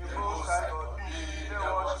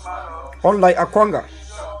 Unlike Akwanga,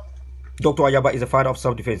 Dr. Ayaba is a father of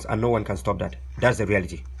self-defense, and no one can stop that. That's the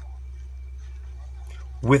reality.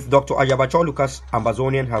 With Dr. Ayaba Cho Lucas,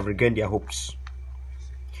 Amazonians have regained their hopes.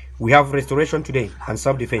 We have restoration today and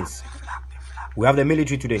self-defense. We have the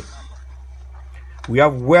military today. We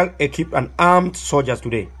have well-equipped and armed soldiers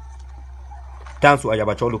today. Thanks to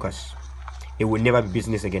Ayaba Cho Lucas. It will never be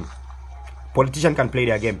business again. Politicians can play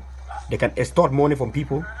their game. They can extort money from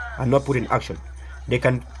people and not put in action. They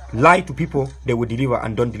can lie to people, they will deliver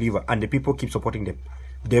and don't deliver, and the people keep supporting them.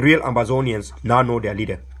 The real Amazonians now know their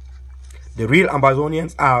leader. The real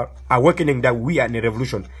Amazonians are awakening that we are in a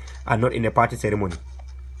revolution and not in a party ceremony.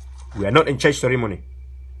 We are not in church ceremony.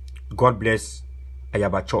 God bless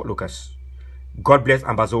Ayaba Cho Lucas. God bless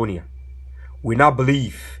Amazonia. We now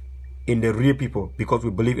believe in the real people because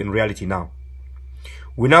we believe in reality now.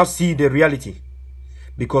 We now see the reality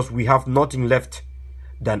because we have nothing left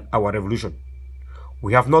than our revolution.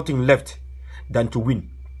 We have nothing left than to win.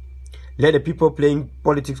 Let the people playing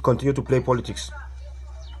politics continue to play politics.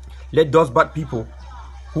 Let those bad people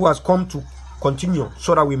who has come to continue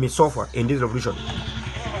so that we may suffer in this revolution.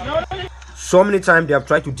 So many times they have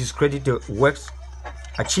tried to discredit the works,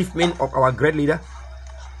 achievement of our great leader.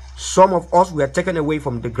 Some of us were taken away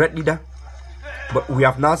from the great leader, but we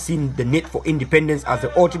have now seen the need for independence as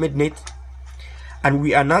the ultimate need, and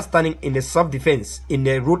we are now standing in the self-defense, in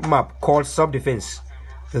the roadmap called self-defense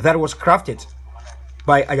that was crafted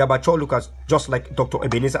by Ayaba Cho Lucas, just like Dr.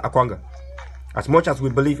 Ebenezer Akwanga. As much as we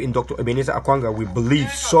believe in Dr. Ebenezer Akwanga, we believe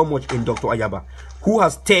so much in Dr. Ayaba, who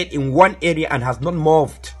has stayed in one area and has not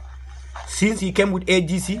moved. Since he came with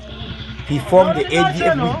AGC, he formed the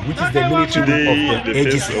ADF, which is the military of the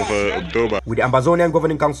AGC. With the Amazonian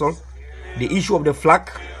Governing Council, the issue of the flag,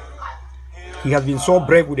 he has been so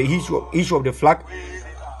brave with the issue of the flag,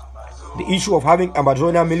 the issue of having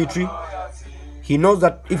Amazonian military. He knows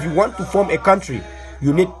that if you want to form a country,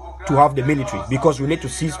 you need to have the military, because you need to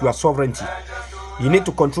seize your sovereignty. You need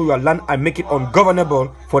to control your land and make it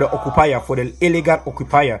ungovernable for the occupier, for the illegal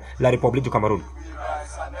occupier, La République du Cameroon.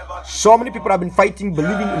 So many people have been fighting,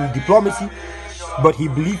 believing in diplomacy, but he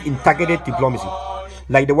believed in targeted diplomacy,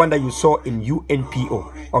 like the one that you saw in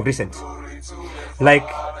UNPO of recent. Like,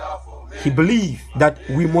 he believed that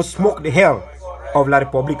we must smoke the hell of La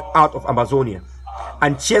République out of Amazonia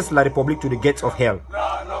and chase La République to the gates of hell.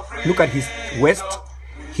 Look at his waist.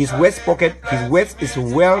 His waist pocket, his waist is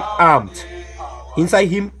well armed. Inside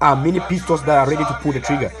him are many pistols that are ready to pull the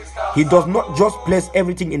trigger. He does not just place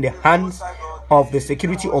everything in the hands of the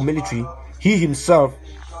security or military. He himself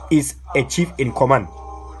is a chief in command.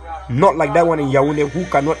 Not like that one in Yaoundé who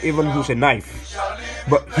cannot even use a knife.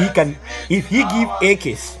 But he can, if he give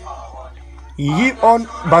AKs, he own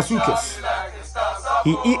bazookas,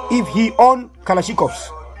 if he own Kalashnikovs,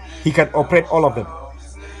 he can operate all of them.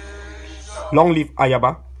 Long live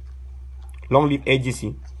Ayaba, long live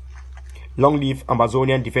AGC, long live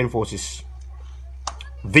Amazonian Defense Forces.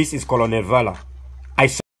 This is Colonel Vala.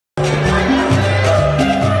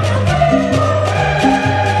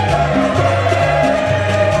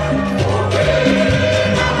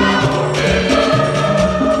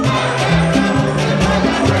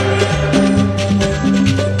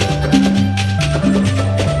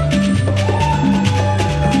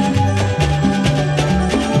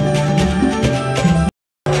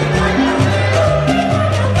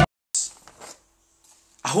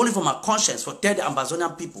 Holding for my conscience for tell the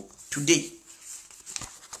Amazonian people today.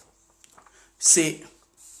 Say,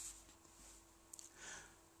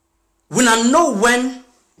 when I know when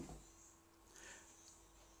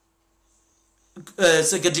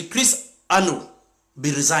Secretary Chris Ano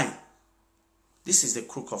be resigned, this is the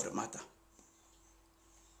crook of the matter.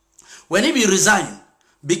 When he be resigned,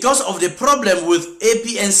 because of the problem with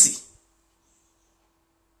APNC,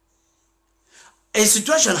 a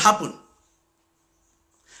situation happened.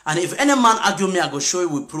 And if any man argue me, I go show you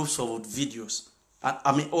with proofs of videos.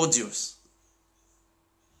 Audios.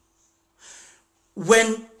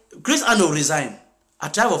 When Chris Ano resigned, I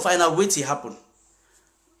tried to find out what happened.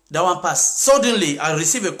 That one passed. Suddenly, I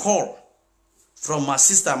received a call from my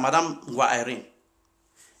sister, Madam Ngwa Irene.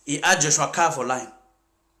 He had Joshua Carr for line.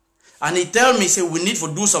 And he tell me, say, we need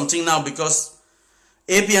to do something now because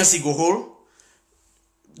APNC go hold.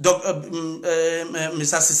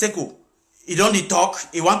 Mr. Siseko, he don't talk,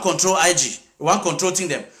 he want control IG, he want controlling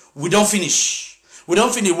them. We don't finish. We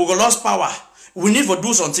don't finish, we go lost power. We need to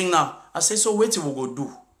do something now. I say, so wait till we go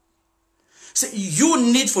do. Say, you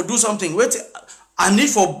need to do something. Wait, I need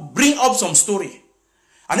to bring up some story.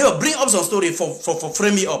 I need to bring up some story for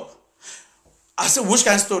frame me up. I said, which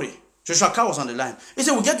kind of story? Joshua Carr was on the line. He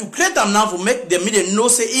said, we get to create them now to make the media know,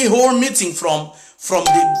 say, he hold meeting from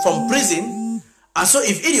prison. And so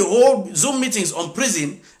if he hold Zoom meetings on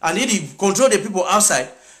prison and he control the people outside,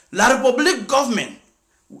 La Republic government,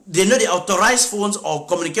 they know the authorized phones or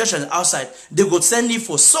communication outside, they go send him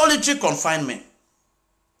for solitary confinement.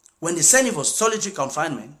 When they send him for solitary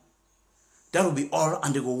confinement, that will be all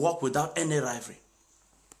and they go walk without any rivalry.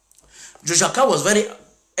 Joshua Carr was very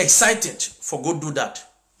excited for go do that.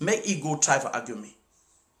 Make he go try for argue me.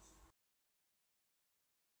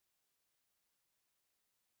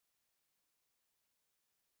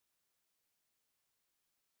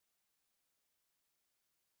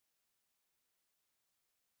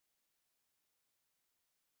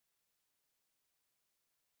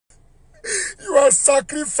 You are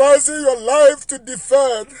sacrificing your life to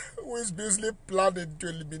defend who is busily planning to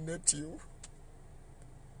eliminate you.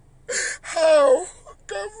 How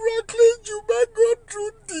can Franklin Juma go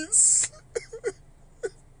through this?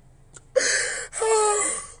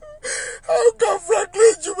 How can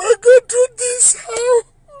Franklin Juma go through this? How?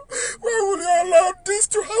 Why will you allow this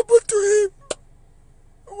to happen to him?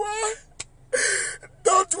 Why?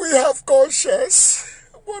 Don't we have conscience?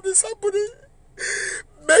 What is happening?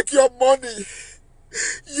 Make your money.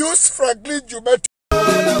 Use Franklin Juma to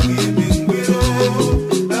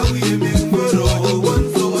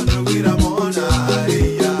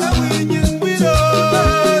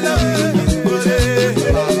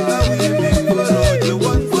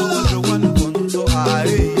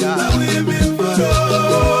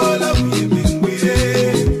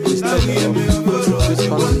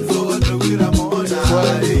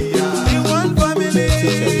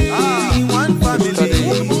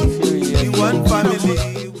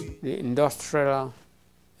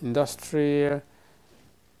industrial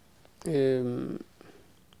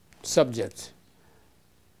subjects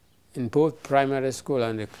in both primary school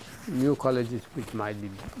and the new colleges which might be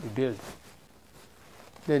built.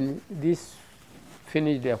 Then these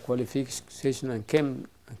finished their qualification and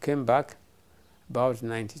came back about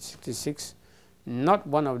 1966. Not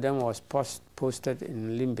one of them was posted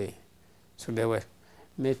in Limbe, so they were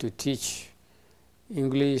made to teach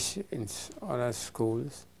English in other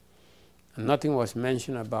schools. And nothing was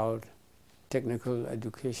mentioned about technical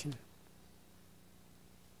education,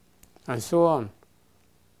 and so on.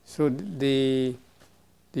 So the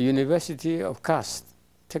University of Caste,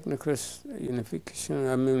 technical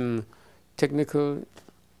unification, technical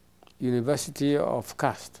University of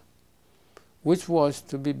Caste, which was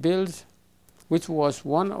to be built, which was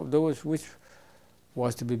one of those which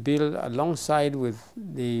was to be built alongside with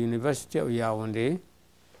the University of Yaoundé.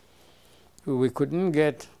 We couldn't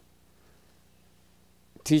get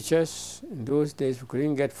teachers in those days, we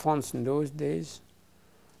couldn't get funds in those days,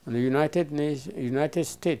 and the United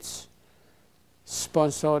States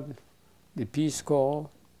sponsored the Peace Corps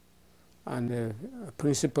and the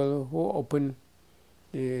principal who opened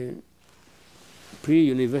the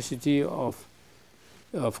pre-university of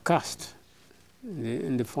caste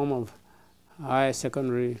in the form of higher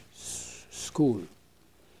secondary school.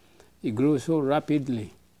 It grew so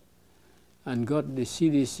rapidly and got the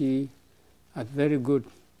CDC at very good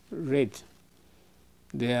rate.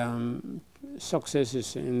 Their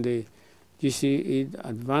successes in the GCE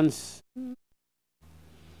advanced,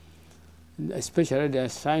 especially their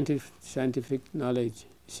scientific knowledge,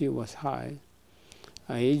 was high.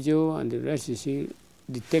 Aejo and the rest,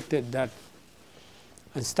 detected that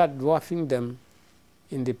and started dwarfing them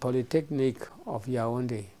in the Polytechnic of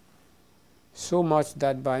Yaoundé. So much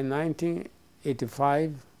that by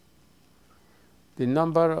 1985, the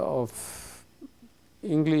number of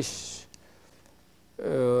English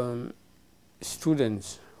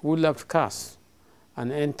students who left caste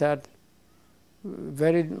and entered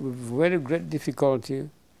with very great difficulty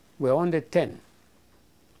were under 10.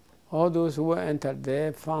 All those who entered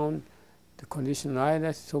there found the condition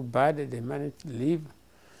either so bad that they managed to leave,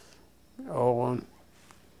 or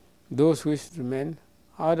those which remained.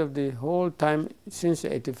 Out of the whole time since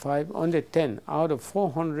 85, under 10 out of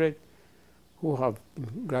 400 who have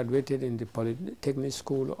graduated in the Polytechnic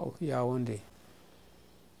School of Yaoundé.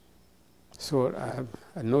 So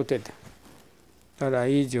I noted that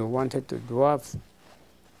Aejo wanted to dwarf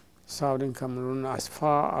Southern Cameroon as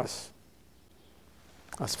far as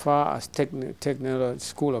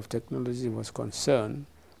School of Technology was concerned.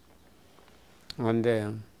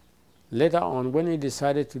 And later on, when he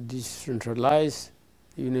decided to decentralize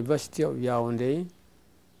the University of Yaoundé,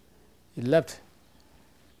 he left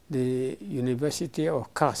the University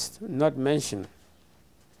of Caste not mentioned.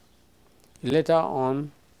 He later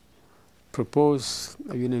on proposed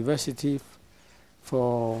a university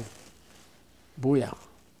for Buya.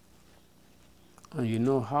 And you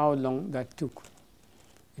know how long that took.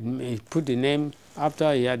 He put the name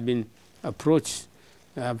after he had been approached.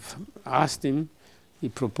 I've asked him, he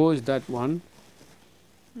proposed that one.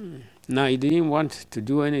 Now he didn't want to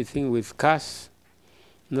do anything with caste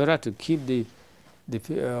in order to keep the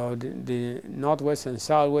northwest and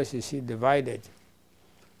southwest, divided.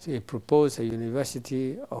 So he proposed a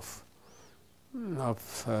university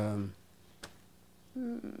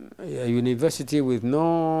a university with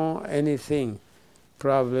no anything.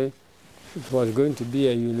 Probably it was going to be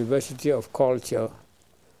a university of culture.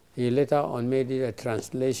 He later on made it a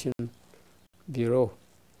translation bureau,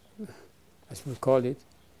 as we call it.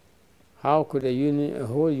 How could a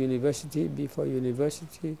whole university be for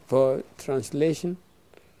translation?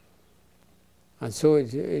 And so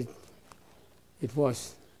it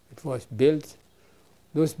was built.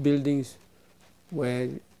 Those buildings were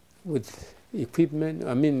with equipment,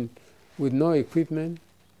 with no equipment,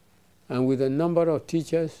 and with a number of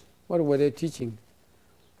teachers. What were they teaching?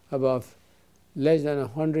 About less than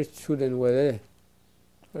 100 students were there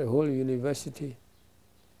for a whole university.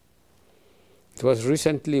 It was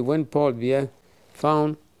recently when Paul Biya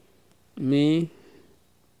found me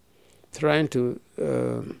trying to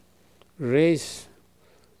raise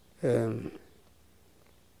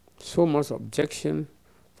so much objection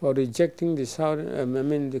for rejecting the Southern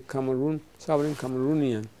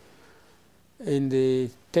Cameroonian in the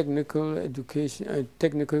technical education,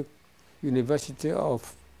 technical university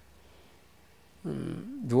of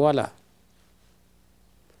Douala.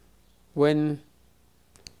 When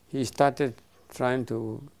he started trying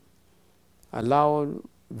to allow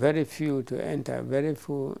very few to enter, very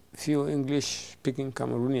few English-speaking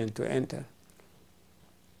Cameroonians to enter.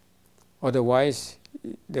 Otherwise,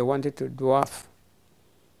 they wanted to dwarf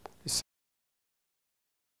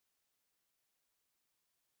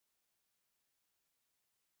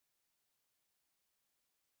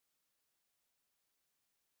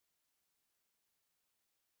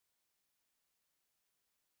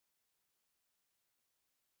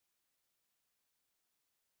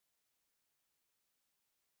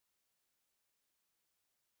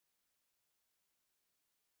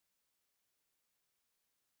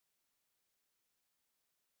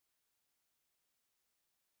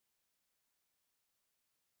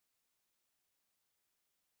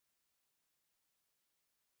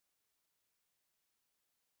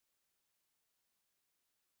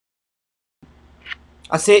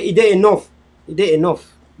I say it dey enough. It dey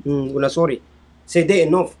enough. Una sorry. Say dey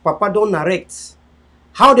enough. Papa don't narrate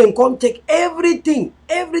how they come take everything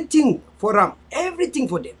for them, everything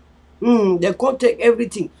for them. They come take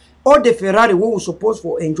everything. All the Ferrari we supposed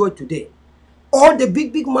for enjoy today. All the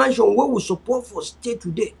big mansion we support for stay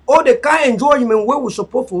today. All the car enjoyment we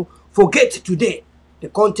support for forget today. They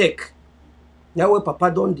come take. Now where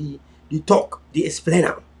Papa don't the talk, the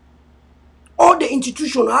explainer. All the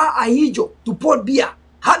institution how Ahijo to Port Beer,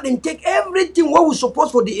 how they take everything what we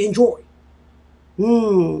supposed for the enjoy.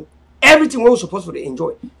 Everything what we supposed for the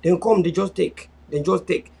enjoy. Then come, they just take, then just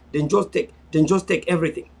take, then just take, then just take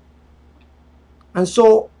everything. And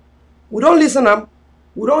so we don't listen them,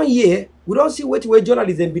 we don't hear, we don't see what way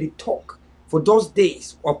journalism be the talk for those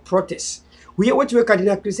days of protests. We hear what way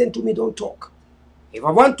Cardinal Christian to me don't talk. If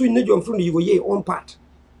I want to know your friend, you go hear your own part.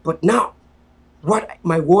 But now, what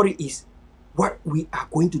my worry is, what we are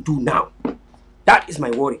going to do now. That is my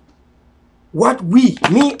worry. What we,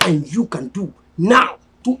 me and you can do now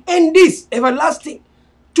to end this everlasting,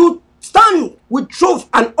 to stand with truth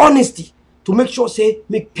and honesty, to make sure, say,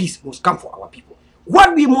 make peace must come for our people.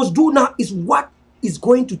 What we must do now is what is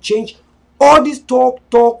going to change all this talk.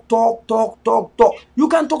 You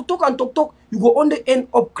can talk. You go on the end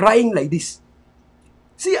up crying like this.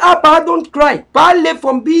 See, our Pa don't cry. Pa left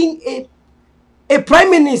from being a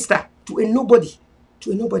prime minister to a nobody.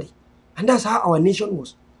 And that's how our nation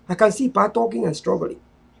was. I can see Pa talking and struggling.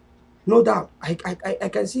 No doubt. I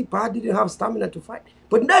can see Pa didn't have stamina to fight.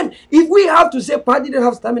 But then, if we have to say Pa didn't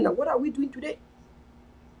have stamina, what are we doing today?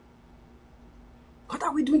 What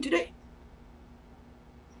are we doing today?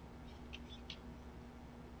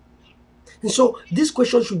 And so, this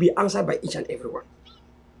question should be answered by each and everyone.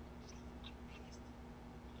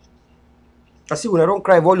 I see when I don't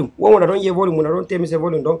cry volume. When I don't hear volume, when I don't tell me say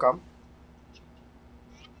volume don't come.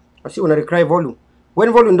 I see when I cry volume.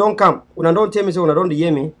 When volume don't come, when I don't tell me say when I don't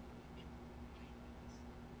hear me.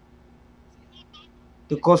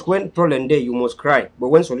 Because when problem there, you must cry. But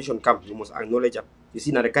when solution comes, you must acknowledge them. You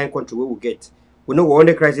see, now the kind of country we will get. We know we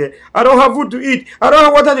only cry say, I don't have food to eat. I don't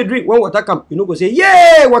have water to drink. When water come, you know go say,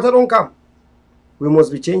 yeah, water don't come. We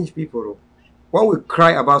must be changed people. When we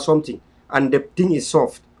cry about something and the thing is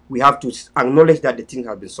solved, we have to acknowledge that the thing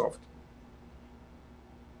has been solved.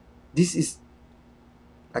 This is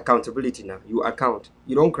accountability now. You account.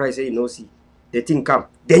 You don't cry, say you know, see. The thing come.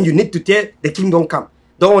 Then you need to tell the thing don't come.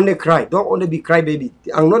 Don't only cry. Don't only be cry baby.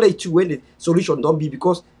 Acknowledge you when the solution don't be.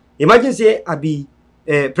 Because imagine say I be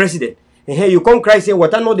president. And here you come cry say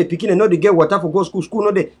water no the picking and no they get water for go school. School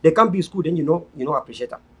no they can't be school. Then you know appreciate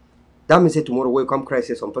that. That means say tomorrow when you come cry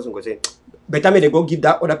say some person go say better me they go give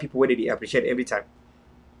that other people where they appreciate every time.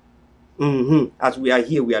 As we are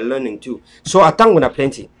here, we are learning too. So I thank you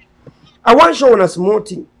plenty. I want to show you a small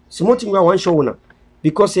thing I want to show you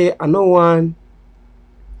because I know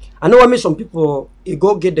me some people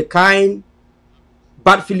go get the kind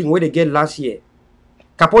bad feeling where they get last year.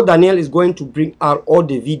 Capo Daniel is going to bring out all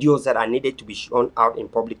the videos that are needed to be shown out in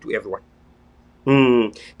public to everyone.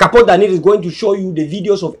 Capo Daniel is going to show you the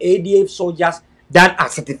videos of ADF soldiers that are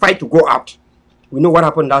certified to go out. We know what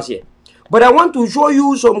happened last year. But I want to show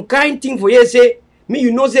you some kind thing for you. Say, me,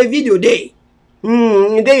 you know, say video day.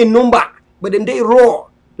 They in number, but then they raw.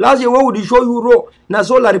 Last year, what would they show you raw? Now,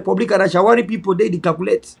 so La Republic and Shawari people, they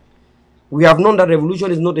calculate. We have known that revolution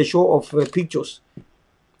is not a show of pictures.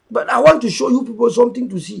 But I want to show you people something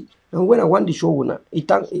to see. And when I want to show you,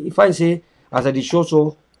 if I say, as I show,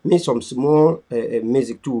 so, me some small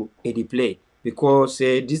music too, they play. Because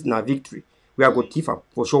this is na victory. We are going to give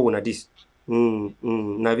for showing this.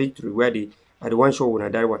 Na victory where I the one show una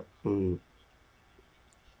that one.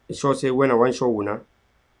 It sure say when I want show una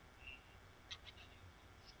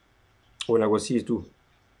when I go see it too.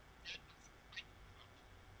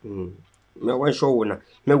 Me one show una.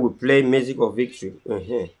 Me will play music of victory.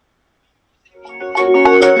 Hey,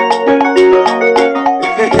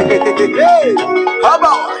 how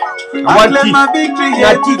about I want my victory.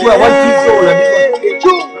 I want to show una.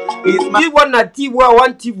 This one na TV I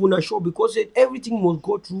want TV una show because everything must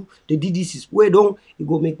go through the DDCs. Where don't you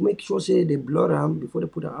go make sure say they blur them before they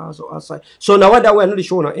put the house or outside. So now that way I'm not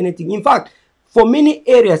showing anything. In fact, for many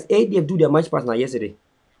areas, ADF do their march pass now yesterday.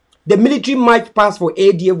 The military march pass for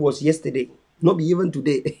ADF was yesterday, not even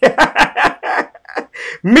today.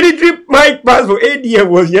 Military march pass for ADF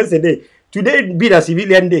was yesterday. Today be the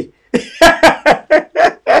civilian day.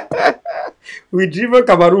 We driven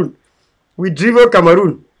Cameroon. We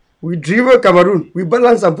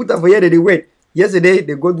balance and put up for here they went. Yesterday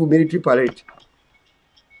they go to military parade.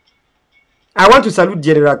 I want to salute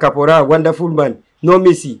General Capora, wonderful man. No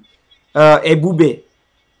Messi, Ebube,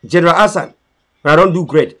 General Hassan. I don't do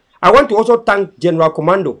great. I want to also thank General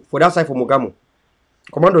Commando for that side for Mogamo.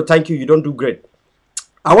 Commando, thank you. You don't do great.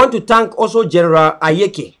 I want to thank also General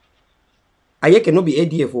Ayeke. Ayeke no be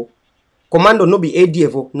ADFO. Commando no be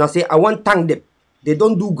ADFO. Now say I want to thank them. They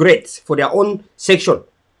don't do great for their own section.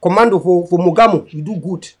 Commando for Mogamo, you do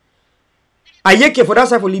good. Ayeke for that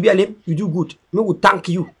side for Libya, you do good. Me will thank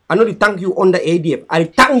you. I know they thank you under ADF. I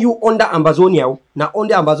thank you under Ambazonia. Now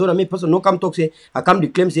under Ambazonia, me person no come talk say I come to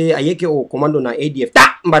claim say Ayeke or Commando na ADF.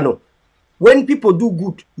 Ta mbano. When people do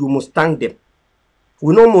good, you must thank them.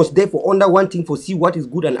 We know most there for under one thing for see what is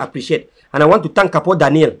good and appreciate. And I want to thank Capo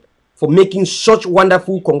Daniel for making such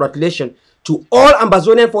wonderful congratulations to all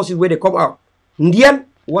Ambazonian forces where they come out. Indian,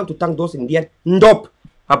 we want to thank those Indian. Ndop,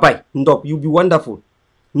 Abai, Ndop, you be wonderful.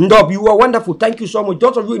 Ndop, you are wonderful. Thank you so much.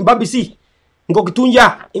 Those of you in Babisi,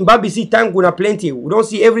 Ngokitunja, in Babisi, thank you plenty. We don't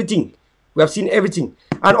see everything. We have seen everything.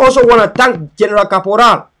 And also want to thank General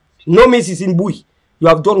Caporal. No misses in Bui. You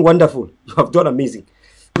have done wonderful. You have done amazing.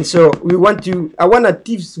 And so we want to, I want to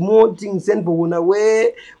teach small things send for one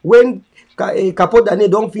away. When Capo Dane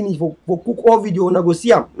don't finish for cook all video, wanna go see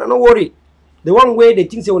them. No worry. The one way they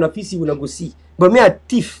think they wanna PC, wanna go see. But me a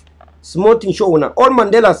thief. Small thing show wanna all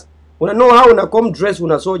Mandelas. Wanna know how wanna come dress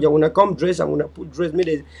wanna soldier, wanna come dress and wanna put dress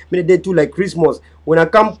made a day too like Christmas. When I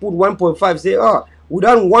come put 1.5, say we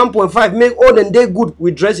done 1.5, make all the day good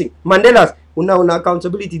with dressing. Mandelas, wanna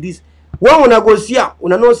accountability this. When I go see her,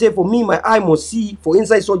 when I know say for me, my eye must see for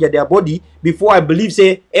inside soldier their body before I believe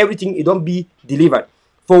say everything it don't be delivered.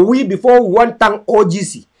 For we before we want thank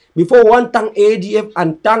OGC, before we want thank ADF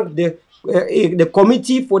and thank the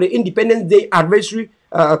committee for the Independence Day advisory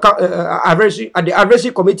the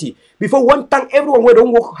advisory committee. Before we want thank everyone where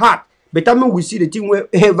don't work hard. But I mean we see the thing where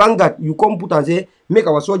Vanguard you come put and say make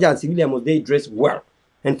our soldier and civilian must they dress well.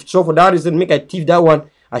 And so for that reason make I thief that one.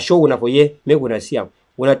 I show when I for ye make when I see them.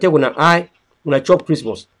 When I take on an eye, when I chop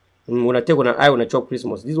Christmas. When I take on an eye, when I chop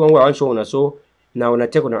Christmas. This one where I show when I saw. Now when I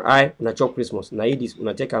take on an eye, when I chop Christmas. Now eat this, when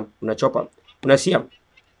I take them, when I chop them. When I see them.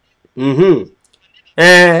 When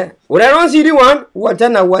I don't see the one, water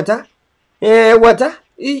na water. Water.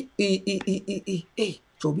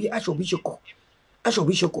 Chobi, I shall be shoko. I shall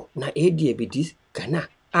be shoko. Na ADA be this. Kana.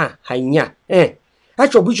 Hanya. I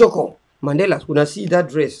shall be shoko. Mandela's when I see that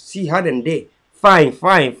dress, see her and day. Fine,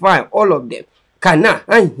 fine, fine. All of them. Kana,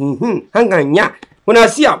 hanganya. When I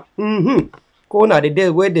see them, Kona the day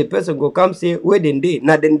where the person go come say where then day.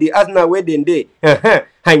 Na then they ask now where then day.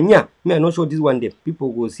 Hanya. Me I not show this one day.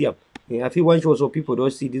 People go see them. I feel one show so people don't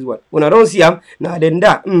see this one. When I don't see them, na then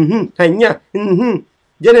that. Hanya.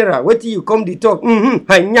 General, what you come to talk?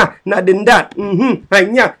 Hanya. Na then that.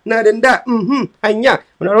 Hanya. Na then that. Hanya.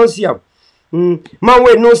 When I don't see them. Man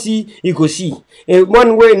way no see, he go see.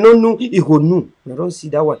 One way no know, he go know. I don't see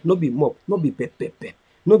that one. No be mop, no be pep.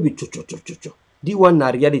 No be cho. This one na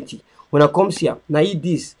reality. When I come see him, na eat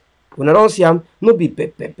this. When I don't see him, no be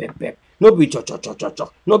pep. No be cho.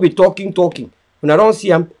 No be talking. When I don't see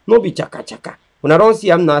him, no be chaka. When I don't see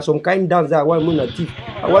him, na some kind dance that I want to teach.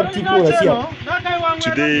 I want people to see him.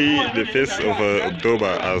 Today, the 1st of October,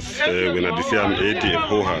 as when I see him 80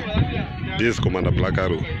 Hoha, this Commander Black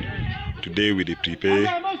Arrow. Today we prepare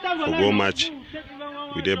for go match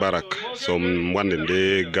with the barrack. Someone in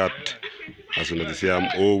they got as soon as they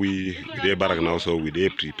say we the barrack now, so we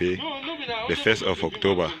prepare the 1st of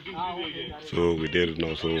October. So we did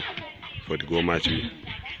now so for the go match.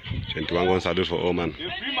 21 guns salute for Oman.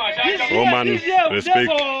 Oman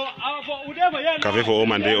respect. Cafe for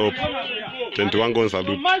Oman day up. 21 guns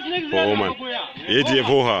salute for Oman. 80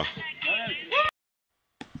 for her.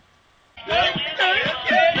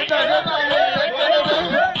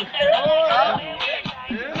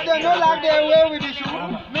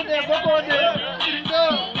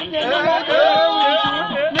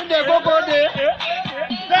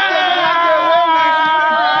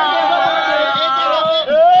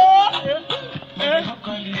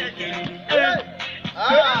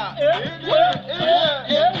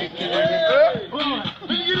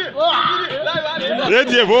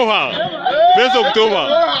 Ready for her. 1st October.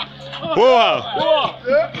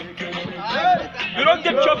 You don't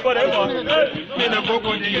get chopped for that one.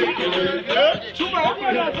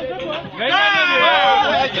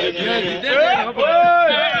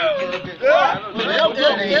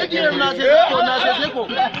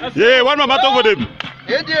 Yeah, one mama talk for them.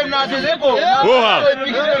 Yeah,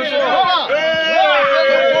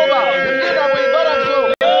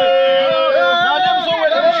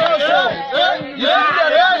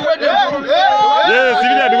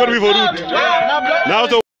 civilian what we for root. Now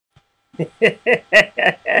so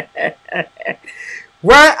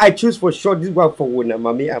why I choose for sure this one for Wona,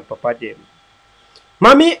 Mommy and Papa them.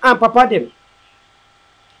 Mommy and Papa them.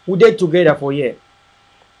 who did together for a year.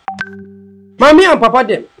 Mommy and Papa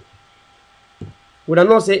them would I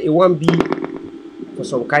not say it won't be for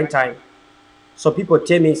some kind time. Some people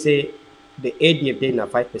tell me say the ADF they na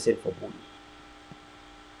 5% for both.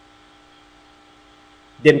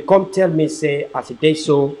 Them come tell me say as a day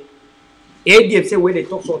so ADF say when they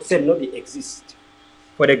talk so say not they exist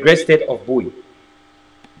for the great state of Bowie.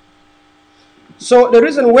 So the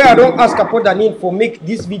reason why I don't ask about the need for make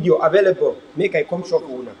this video available, make I come short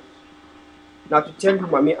for now to tell you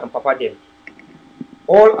mommy and papa them.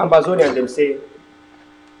 All Amazonians them say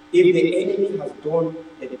if the enemy has done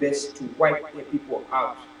the best to wipe the people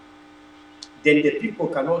out, then the people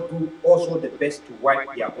cannot do also the best to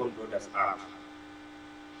wipe their own brothers out.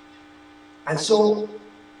 And so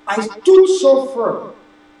I stood so firm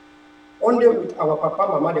only with our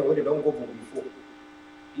papa, mama, the way they don't go before.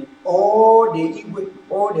 In all the Igwe,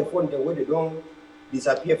 all the fund, the way they don't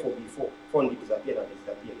disappear for before. Fund disappear and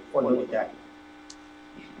disappear. Fund only die.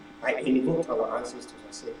 I invoke our ancestors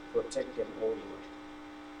and say, protect them all the way.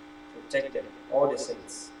 Protect them, all the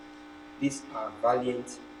saints. These are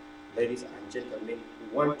valiant ladies and gentlemen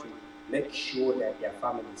who want to make sure that their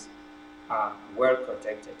families are well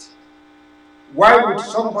protected. Why would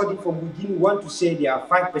somebody from within want to say they are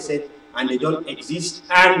 5% and they don't exist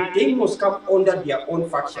and they must come under their own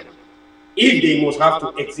faction if they must have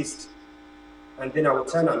to exist? And then I will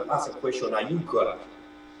turn and ask a question, are you God?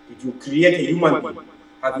 Did you create a human being?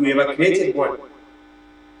 Have you ever created one?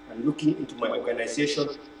 And looking into my organization,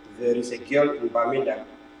 there is a girl in Bamenda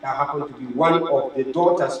that happened to be one of the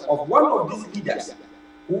daughters of one of these leaders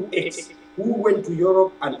who went to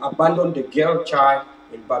Europe and abandoned the girl child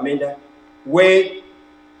in Bamenda, where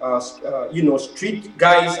street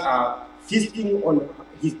guys are feasting on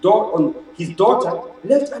his daughter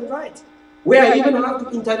left and right, where I even have to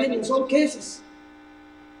intervene in some cases.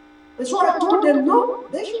 And so I told them, no,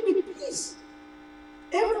 there should be peace.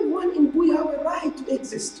 Everyone in Bui have a right to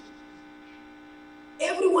exist.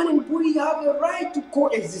 Everyone in Bui have a right to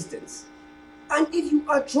coexistence. And if you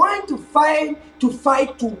are trying to fight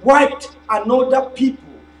to wipe another people,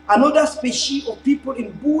 another species of people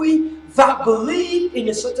in Bui that believe in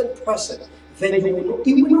a certain person, then it will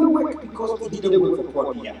not work because it didn't work for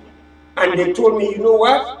Paul Biya. And they told me, you know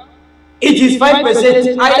what? It is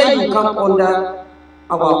 5%, either you come under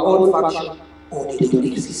our own faction or they don't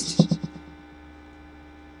exist.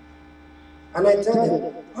 And I tell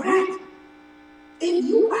them, all right, if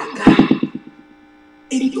you are God,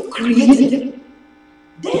 if you created them,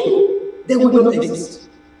 then they will not exist.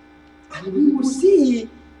 And we will see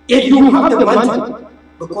if you have the mantle,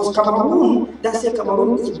 because Cameroon, that's a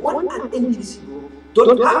Cameroon is one and indivisible,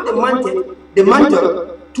 don't have the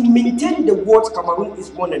mantle to maintain the words Cameroon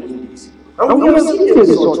is one and indivisible. And we have seen the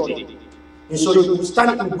result today. And so you will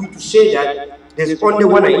stand in Bui to say that there's only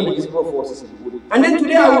one and indivisible forces in Bui. And then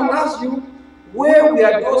today I will ask you, where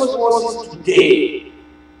were those forces today?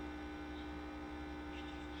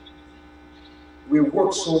 We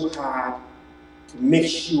work so hard to make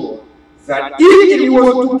sure that if it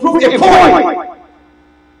was to prove a point,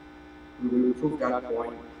 we will prove that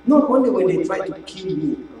point. Not only when they try to kill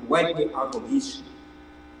me and wipe me out of history.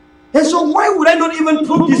 And so why would I not even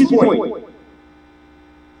prove this point?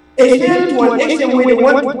 Except to an extent when they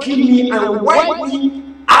want to kill me and wipe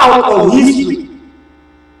me out of history.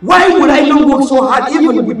 Why would I not work so hard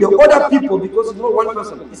even with the other people? Because it's not one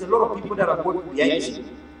person, it's a lot of people that are working behind the scene.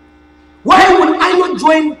 Why would I not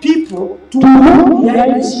join people to work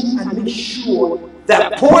behind the scene and make sure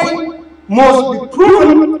that point must be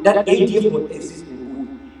proven that ADF must exist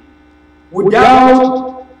in Bui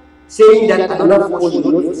without saying that another force should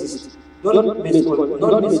not exist? Don't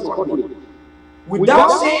misquote me. Without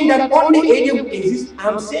saying that only ADF exists,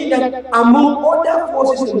 I'm saying that among other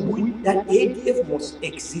forces in Bui, that ADF must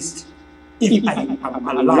exist if I am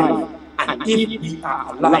alive and if we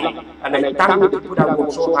are alive. And I thank the people that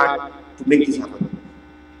work so hard to make this happen.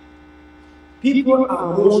 People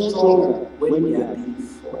are more stronger when they are being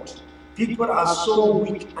fought. People are so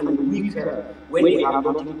weak and weaker when they have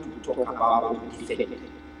nothing to talk about or to defend.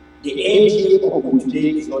 The ADF of today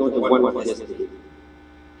is not the one of yesterday.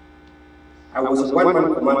 I was a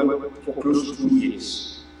one-man commando for close to 2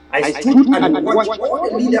 years. I stood and watched all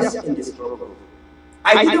the leaders in this program.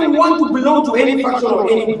 I didn't want to belong to any faction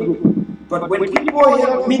or any group. But when people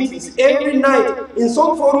held meetings every night in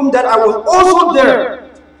some forum that I was also there,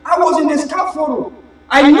 I was in the SCAF forum.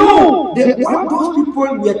 I know what those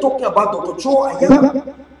people were talking about, Dr. Cho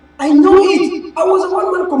Ayaba. I know it. I was a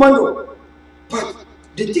one-man commando. But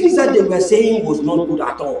the things that they were saying was not good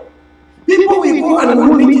at all. People will go and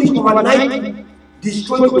hold meetings overnight to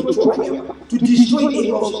destroy Dr. Cho Ayaba, to destroy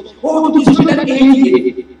AOS, or to destroy that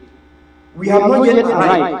ADA. We have not yet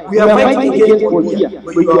arrived. We are fighting against Bolivia,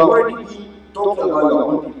 but you are already talking about your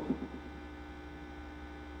own people.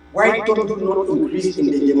 Why don't you not increase in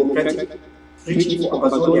the democratic preaching for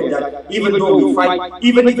Amazonia that even though we fight,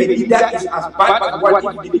 even if a leader is as bad as what,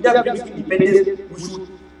 if the leader brings independence, we should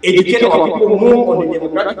educate our people more on the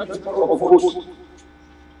democratic principle of vote.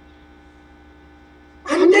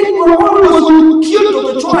 And then you always to kill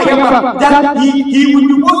Dr. Chua that he will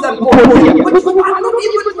be worse than Pople. But you are not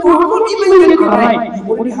even yet arrived. You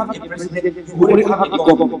already have a president, you already have a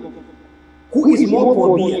government. Who is more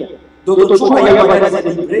Pople? Dr. Chua that is a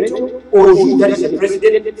liberator, or you that is a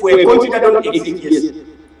president for a country that don't exist yet?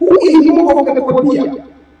 Who is more of a Pople?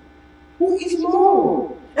 Who is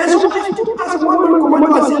more? And so I stood as one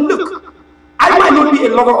commander and said, look, I might not be a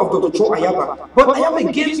lover of Dr. Chua, but I am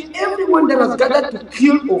against everyone that has gathered to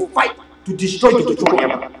kill or fight to destroy Dr.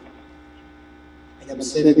 Chua. I am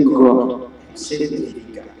serving God. I am serving the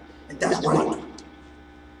living God. And that's what I do.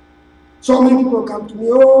 So many people come to me,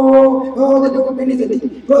 the government is a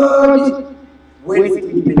thing. Where is the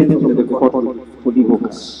independence of the court for the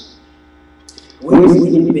workers? Where is the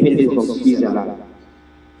independence from Switzerland?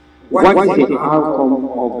 What is the outcome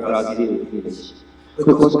of Brazil?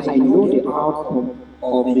 Because I know the outcome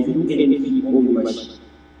of the UNP membership.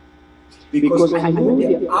 Because I know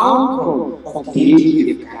the outcome of the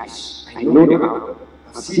AGF guys. I know the outcome.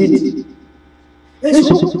 I've seen it. And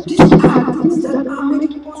so these are things that are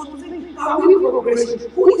making us think, are we progressing?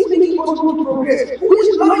 Who is making us not to progress? Who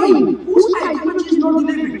is lying? Whose ideology is not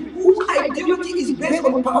delivering? Whose ideology is based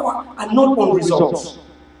on power and not on results?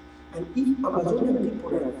 And if Amazonian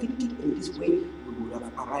people are thinking in this way, we would have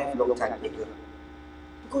arrived a long time ago.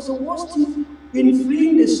 Because the worst thing in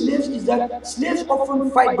freeing the slaves is that slaves often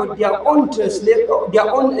fight but their own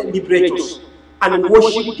liberators and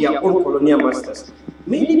worship their own colonial masters.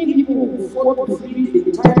 Many people who fought to free the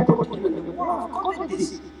entire continent and the world have covered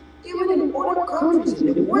this. Even in other countries,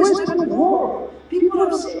 in the Western world, people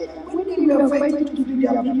have said when they were fighting to free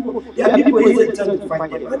their people hesitant to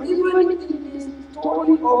fight them. And even in the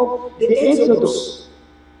story of the Exodus,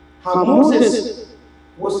 how Moses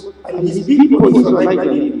and his people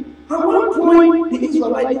Israelites. At one point, the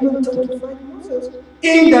Israelites even tried to fight Moses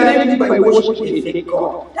indirectly by worshiping a fake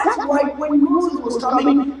God. That's why when Moses was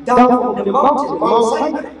coming down from the mountain, Mount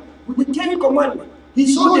Sinai, with the 10 Commandments,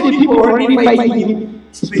 he saw the people already fighting him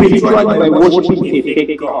spiritually by worshiping a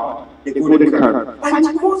fake God, the golden calf.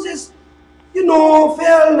 And Moses,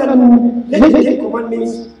 fell and let the 10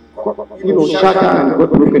 Commandments, shatter and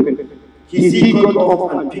got broken. His ego got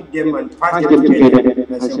off and picked them and passed them together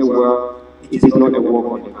and said, well, it is not a walk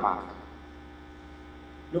on the path.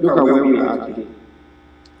 Look at where we are today.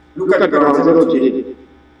 Look at ground zero today.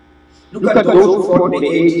 Look at those who fought the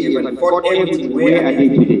AGF and fought everything. Where are they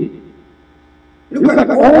today? Look at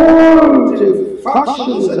all the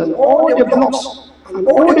factions and all the blocks and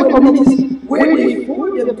all the communities where they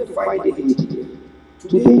fought them to fight the AGF.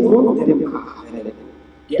 Today, none of them are available.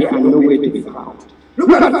 They are nowhere to be found. Look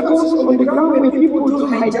at the forces on the ground where people just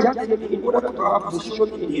hijack them in order to have position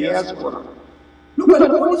in the air as well. Look at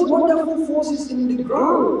all these wonderful forces in the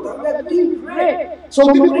ground that we are doing great.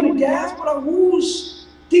 Some people in the diaspora whose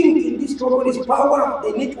think in this struggle is power.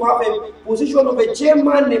 They need to have a position of a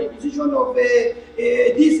chairman, a position of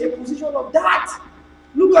this, a position of that.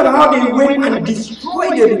 Look at how they went and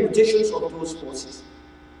destroyed the reputations of those forces.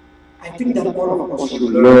 I think that all of us should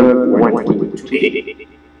learn one thing today.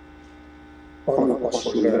 All of us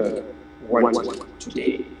should learn one thing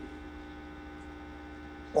today.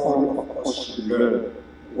 All of us should learn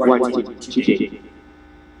one thing today.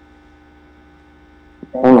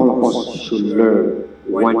 All of us should learn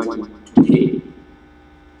one thing today.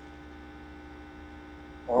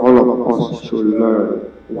 All of us should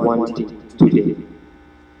learn one thing today.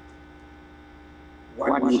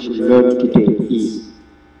 What we should learn today is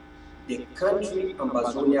the country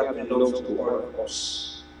Amazonia belongs to all of us.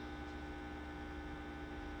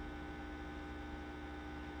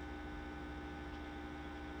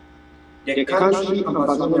 The country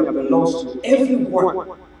Amazonia belongs to everyone.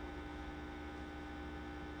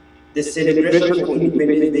 The celebration of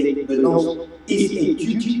Independence Day is a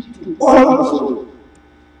duty to all Amazonians.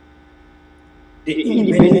 The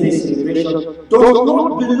Independence Day celebration does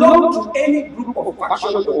not belong to any group of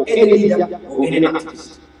faction or any leader or any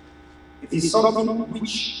activist. It is something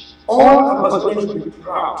which all Amazonians will be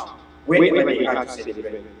proud wherever they are to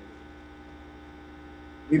celebrate.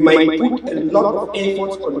 We might put a lot of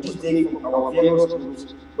effort on this day from our various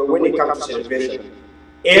groups, but when it comes to celebration,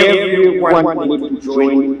 everyone needs to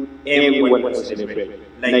join, everyone will celebrate.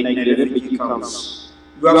 Like the refugee camps.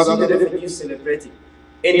 You have seen the refugees celebrating.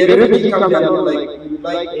 And the refugee camp, they are not like, you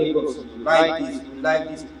like Lagos, you like this, you like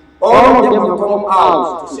this. All of them have come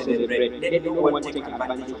out to celebrate. Let no one take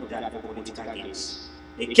advantage of that for political gains.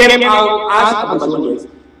 They came out as Amazonians.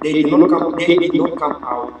 They did not come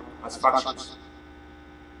out as factions.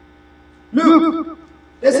 Look,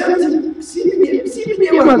 the same thing.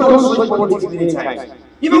 CPDM has done such politics many times.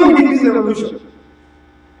 Even within this revolution.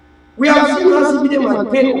 We have seen how CPDM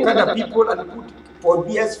has paid Okada people and put for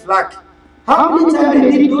BS flag. How many times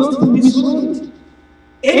they did those things? We saw it.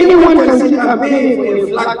 Anyone can sit and pay for a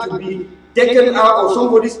flag to be taken out or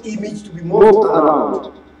somebody's image to be moved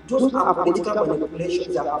around. Those are political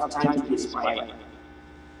manipulations that have time to expire.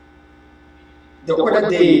 The other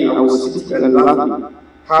day I was sitting and laughing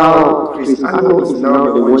how Cristiano is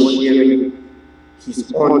now the one sharing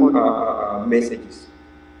his own messages.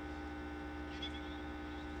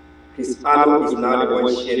 Cristiano is now the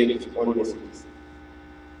one sharing his own messages.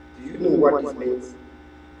 Do you know what this means?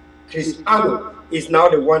 Cristiano is now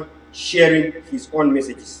the one sharing his own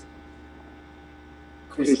messages.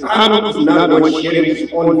 Cristiano is now the one sharing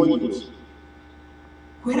his own videos.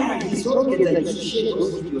 Where are his surrogates that used to share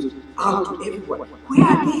those videos out to everyone? Where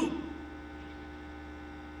are they?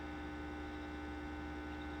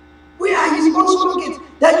 Where are his own surrogates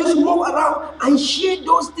that used to move around and share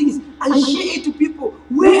those things and share it to people?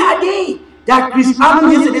 Where are they? That Cristiano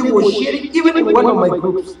yesterday was sharing even in one of my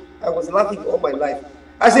groups. I was laughing all my life.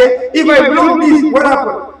 I said, if I block this, what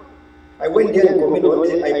happened? I went there and commented on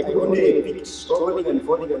it. I put on a pic struggling and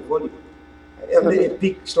falling and falling. I have a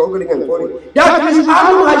pic struggling and falling. That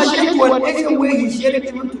Cristiano has shared to an extent where he shared it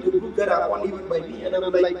even to the group that are on even by me. And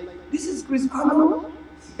I'm like, this is Cristiano.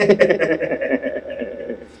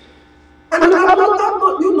 And I'm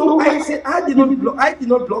not, you know, I said I did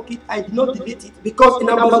not block it, I did not delete it, because in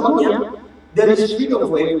Amazonia there is freedom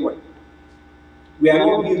for everyone. We are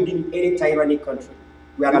not building any tyranny country.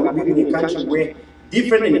 We are not building a country where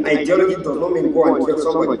different in ideology does not mean go and kill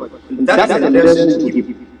somebody. And that's a lesson to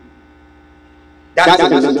him. That's a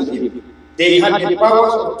lesson to him. They had the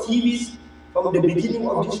powers of TVs from the beginning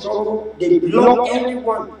of this struggle. They block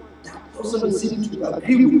everyone that doesn't seem to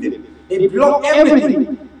agree with them. They block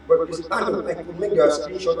everything. But Cristiano, I could make a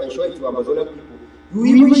screenshot and show it to Amazonian people. You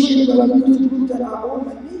even share the groups that are owned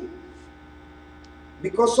by me.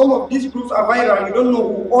 Because some of these groups are viral, you don't know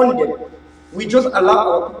who owns them. We just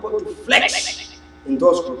allow our people to flex in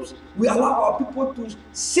those groups. We allow our people to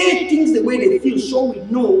say things the way they feel so we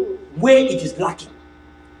know where it is lacking.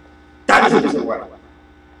 That is the reason why.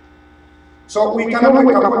 So we cannot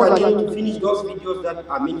wait to finish those videos that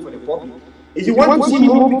are meant for the public. If you want to see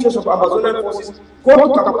more pictures of Amazonian forces, go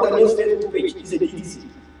to Capo Daniel's Facebook page. He's a DDC.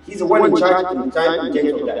 He's the one in charge in time and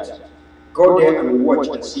date of that. Go there and watch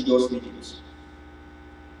and see those videos.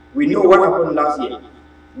 We know what happened last year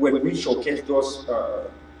when we showcased those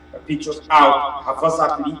pictures out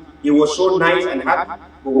haphazardly. It was so nice and happy,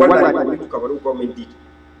 but what that the Cameroon government did.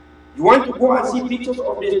 You want to go and see pictures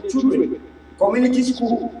of the children, community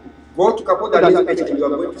school, go to Capo Daniel's page and you are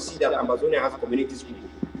going to see that Amazonia has community school.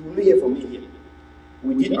 You will hear from me here.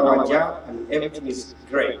 We did our job and everything is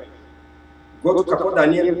great. Go to Capo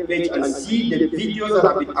Daniel's page and see the videos that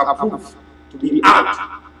have been approved to be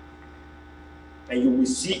out. And you will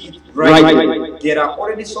see it right. There are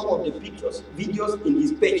already some of the pictures, videos in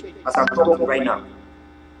his page as I'm talking right now.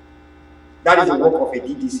 That is the work of a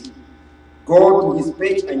DDC. Go to his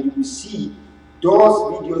page and you will see those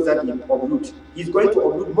videos that he uploads. He's going to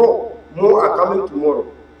upload more. More are coming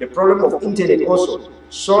tomorrow. The problem of internet also.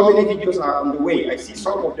 So many videos are on the way. I see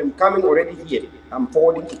some of them coming already here. I'm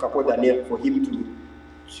forwarding to Capo Daniel for him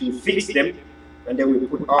to fix them, and then we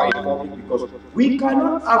put our in public, because we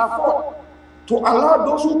cannot afford to allow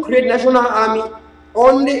those who create national army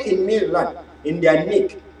only in Maryland, in their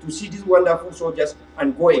neck, to see these wonderful soldiers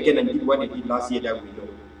and go again and do what they did last year that we know.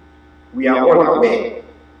 We are all aware.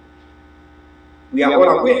 We are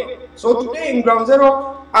all aware. So today in Ground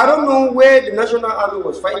Zero, I don't know where the national army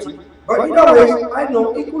was fighting, but either way, I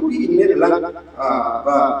know it could be in Maryland.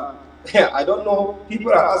 But I don't know.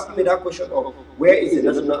 People are asking me that question of where is the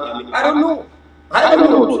national army. I don't know. I don't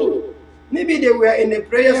know. Maybe they were in a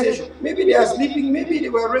prayer session. Maybe they are sleeping. Maybe they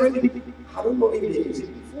were resting. I don't know if they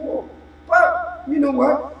existed before. But you know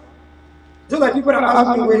what? Just like people are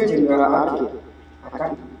asking where General Arke,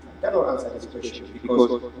 I cannot answer this question,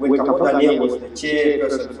 because when Capo Daniel was the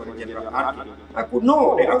chairperson for the General Arke, I could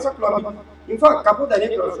know the answer could have been. In fact, Capo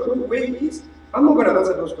Daniel could have shown where he is. I'm not going to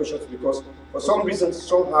answer those questions because for some reason,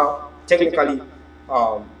 somehow, technically,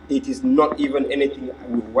 it is not even anything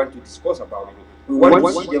we want to discuss about it. We want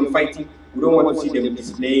to see them fighting. We don't want to see them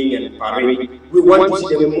displaying and parading. We want to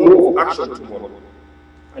see them more of action tomorrow.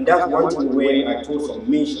 And that's one thing where I told some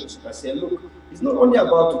nations, I said, look, it's not only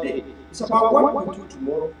about today, it's about what we do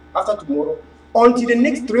tomorrow, after tomorrow, until the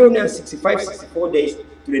next 365, 64 days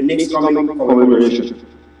to the next coming commemoration.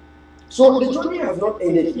 So the journey has not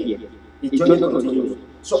ended here. The journey continues.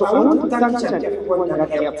 So I want to thank each and everyone that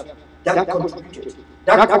helped, that contributed,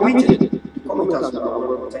 that committed. The commenters are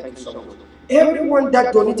welcome. Thank you so much. Everyone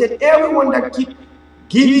that donated, everyone that keep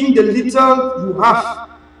giving the little you have,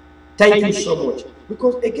 thank you so much.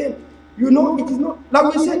 Because again, you know, it is not,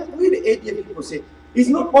 like we said, we the 80 people say, it's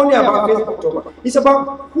not only about 1st October, it's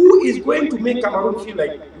about who is going to make Cameroon feel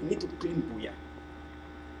like we need to clean Buya.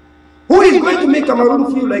 Who is going to make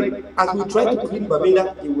Cameroon feel like, as we try to clean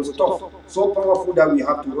Bamenda, it was tough, so powerful that we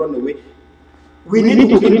have to run away. We need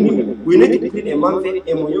to clean Buya. We need to clean Emanfe,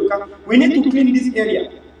 Emoyoka. We need to clean this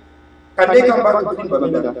area. Can they come back to clean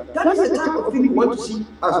Bamenda? That is the type of thing we want to see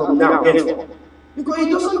as of now. Because it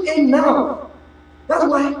doesn't end now. That's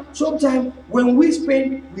why sometimes when we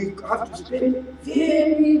spend, we have to spend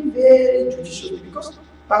very, very judiciously, because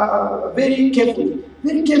very carefully,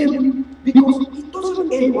 because it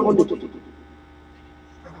doesn't end on the day.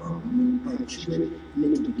 Our women and children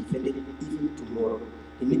need to be defended even tomorrow.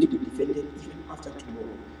 They need to be defended even after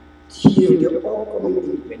tomorrow. Here, they're all coming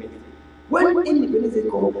independently. When independence Day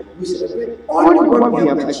comes, we celebrate only what we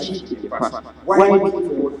have achieved in the past. Why looking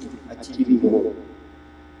forward to achieving more?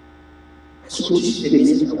 So this is the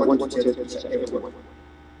message I want to tell each and everyone.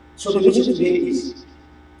 So the message today is,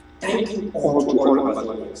 thank you all to all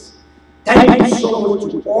Amazonians. Thank you so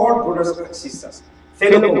much to all brothers and sisters,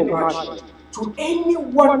 fellow compatriots, to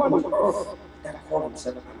anyone on earth that calls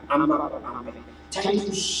himself an Amba or Ambe. Thank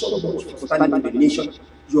you so much for standing with the nation.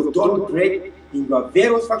 You have done great in your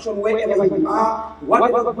various factions, wherever you are,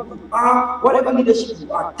 whatever you are, whatever leadership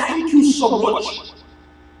you are. Thank you so much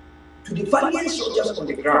to the valiant soldiers on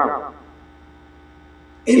the ground,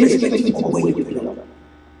 irrespective of where you belong.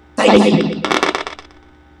 Thank you.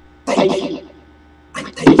 Thank you.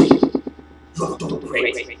 And thank you. You have done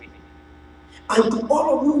great. And to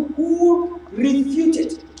all of you who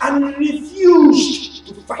refuted and refused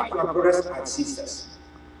to fight your brothers and sisters,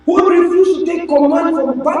 who refused to take command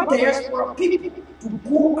from bad diaspora people to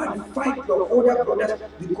go and fight your older brothers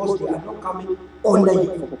because they are not coming under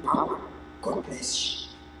you for power. God bless you.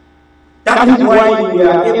 That is why we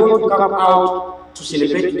are able to come out to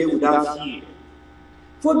celebrate today without fear.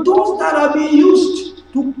 For those that are being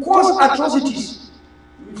used to cause atrocities,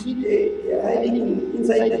 you see they are hiding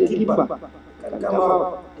inside the timber. Can come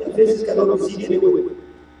out. Their faces cannot be seen anywhere.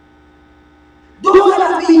 Those that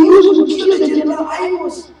have been used to kill the General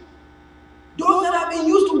Amos, those that have been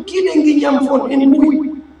used to kill the Nginyamfon in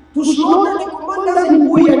Bui, to slaughter the commanders in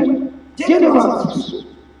Bui and generals,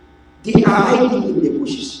 they are hiding in the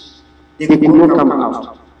bushes. They could not come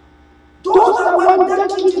out. Those that want that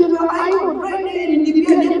General Amos right there in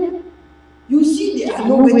the you see they are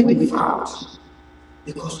nowhere to be found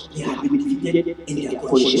because they have been defeated in their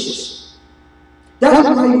consciences. That's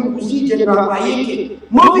why you see General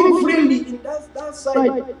Ayeke moving freely in that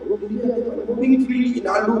side, moving freely in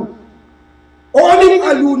Alu, owning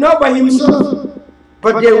Alu now by himself.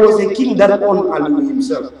 But there was a king that owned Alu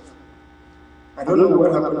himself. I don't know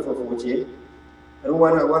what happened for Fortier. I don't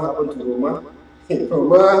know what happened to Roma.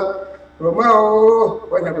 Roma, oh,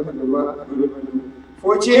 what happened to Roma?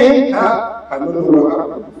 Fortier, I don't know what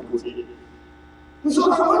happened to Fortier.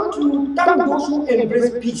 So I want to thank those who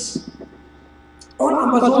embrace peace. All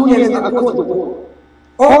Amazonians across the world,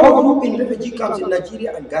 all of you in refugee camps in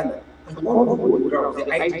Nigeria and Ghana, and all of you on the ground, the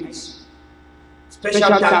IDPs.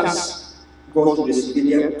 Special thanks goes to the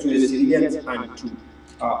civilians, and to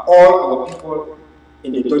all our people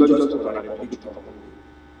in the dungeons of the Republic of Congo.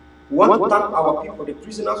 We want to thank our people, the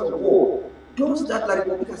prisoners of war, those that the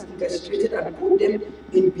Republic has incarcerated and put them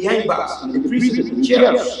in behind bars, in the prison, in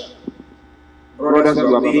jails. Brothers,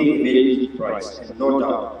 you are paying a very big price, and no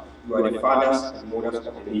doubt, you are the fathers and mothers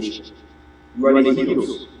of the nation. You are the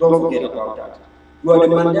heroes. Don't forget about that. You are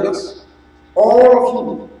the Mandelas. All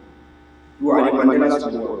of you. You are the Mandelas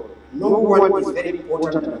tomorrow. No one is very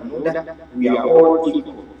important than another. We are all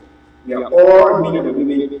equal. We are all men and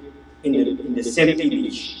women in the same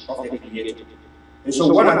image of the Creator. And so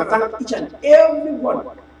I want to thank each and every one,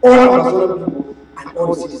 all Amazonian people and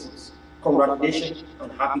all citizens. Congratulations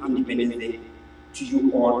and happy Independence Day to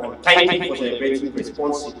you all, and thank you for celebrating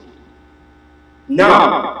responsibly.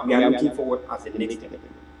 Now, we are looking forward as the next step.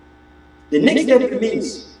 The next step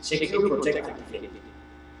remains secure, protect, and defend.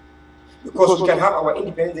 Because we can have our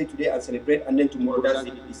Independence Day today and celebrate, and then tomorrow that's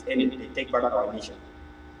it is ended, they take back our nation.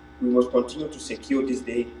 We must continue to secure this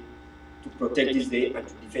day, to protect this day, and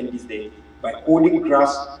to defend this day by holding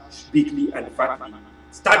grass bigly and fatly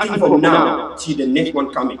starting from now till the next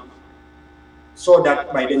one coming, so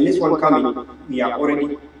that by the next one coming, we are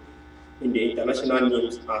already in the international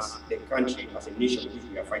names as the country, as a nation which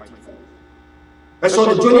we are fighting for. And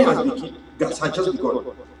so the journey has just begun.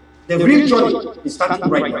 The real journey is starting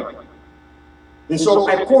right now. And so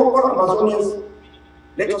I call all Amazonians,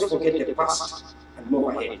 let us forget the past and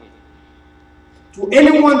move ahead. To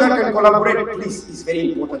anyone that can collaborate, please, it's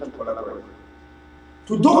very important to collaborate.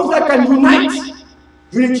 To those that can unite,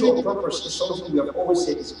 unity of purpose is something we have always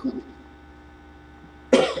said is good.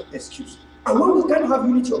 Excuse. And when we can't have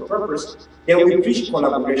unity of purpose, then we preach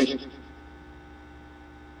collaboration.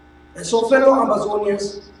 And so, fellow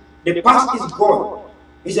Amazonians, the past is gone.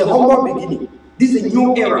 It's a humble beginning. This is a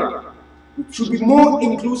new era. We should be more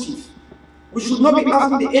inclusive. We should not be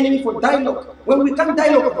asking the enemy for dialogue when we can't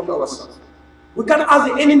dialogue among ourselves. We can't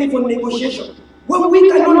ask the enemy for negotiation when we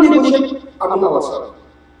cannot negotiate among ourselves.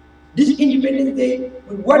 This Independence Day,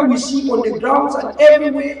 with what we see on the grounds and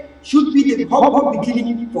everywhere, should be the humble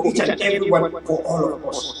beginning for each and everyone, for all of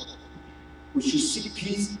us. We should seek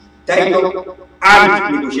peace, dialogue,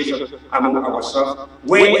 and negotiation among ourselves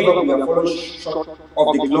wherever we are falling short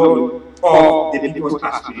of the glory of the people's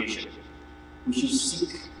aspiration. We should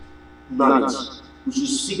seek knowledge. We should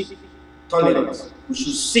seek tolerance. We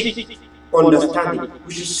should seek understanding.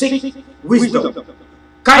 We should seek wisdom,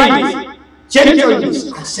 kindness, gentleness,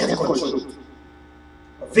 and self-control.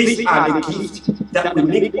 These are the gifts that will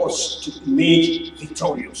make us to emerge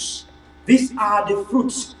victorious. These are the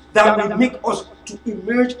fruits that will make us to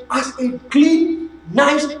emerge as a clean,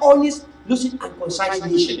 nice, honest, lucid, and concise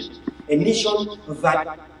nation. A nation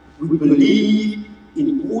that will believe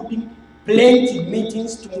in holding plenty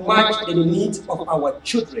meetings to match the needs of our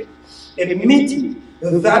children. A meeting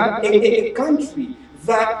that a country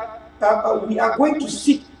that we are going to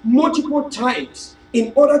sit multiple times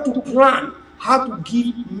in order to plan how to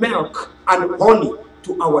give milk and honey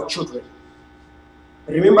to our children.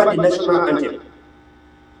 Remember the national anthem.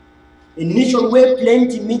 A nation where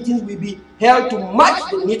plenty meetings will be held to match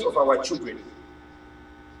the needs of our children.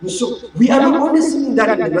 And so we are not only singing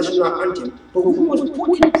that in the national anthem, but we must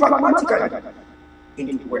put it pragmatically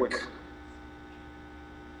into work.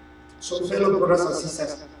 So fellow brothers and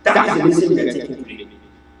sisters, that is the message we are taking today.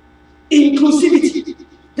 Inclusivity.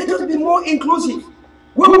 Let us be more inclusive.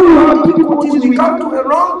 When we have difficulties, we come to a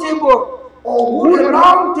round table or hold a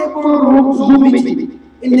round table Zoom meeting.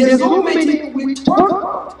 In the Zoom meeting, we talk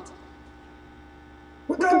about it.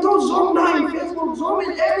 We can do Zoom now, Facebook, Zoom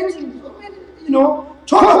and everything.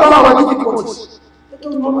 Talk about our difficulties. Let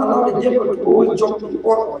us not allow the devil to always jump in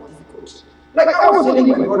all our difficulties. Like I was telling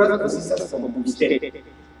my brothers and sisters from Boosted,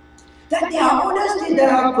 that there are other states that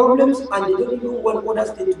have problems and they don't even want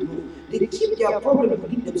other states to know. They keep their problem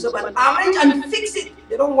within themselves and arrange and fix it.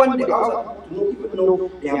 They don't want the outside people to know, even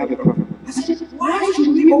though they have a problem. I said, why should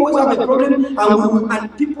we always have a problem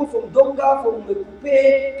and people from Donga, from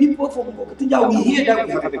Kupe, people from Bokatinja, we hear that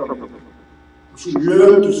we have a problem. We should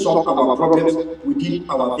learn to solve our problems within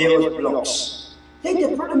our various blocks. Let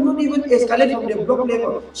the problem not even escalate from the block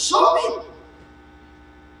level. Solve it.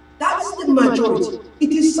 That's the majority.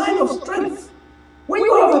 It is a sign of strength. When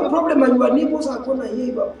you have a problem and your neighbors are going to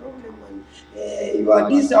hear your problem and you are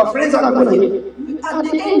this, your friends are going to hear, at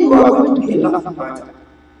the end you are going to be a laughing matter.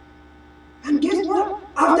 And guess what?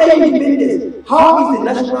 After independence, how is the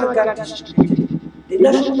National Guard distributed? The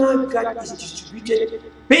National Guard is distributed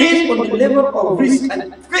based on the level of risk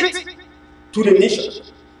and threat to the nation.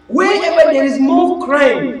 Wherever there is more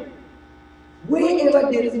crime,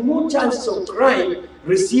 wherever there is more chances of crime,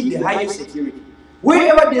 receive the highest security.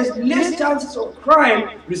 Wherever there is less chances of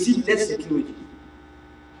crime, receive less security.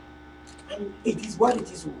 And it is what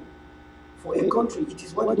it is. For a country, it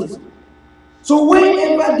is what it is. So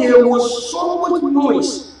wherever there was so much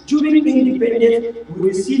noise during independence, we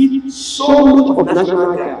received so much of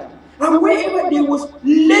National Guard. And wherever there was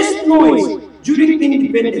less noise during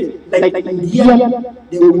independence, like India,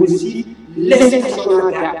 they will receive less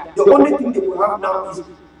National Guard. The only thing they will have now is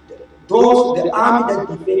the army that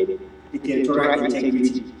defend the territorial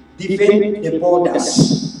integrity, defend the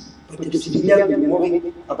borders. But the civilians will be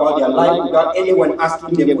moving about their life without anyone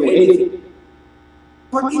asking them for anything.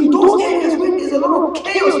 But in those areas where there's a lot of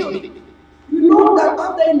chaos today, you know that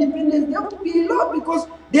after independence there will be a lot, because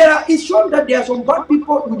it's shown that there are some bad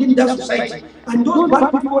people within that society, and those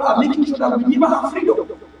bad people are making sure that we never have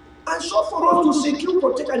freedom. And so for us to secure,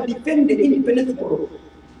 protect, and defend the independence tomorrow,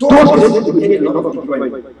 those places will take a lot of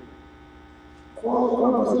deployment.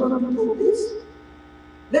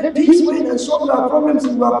 Let peace reign and solve our problems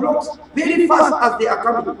in our blocks very fast as they are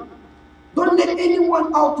coming. Don't let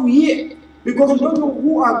anyone out to hear Because we don't know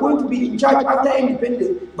who are going to be in charge after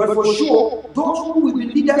independence. But for sure, those who will be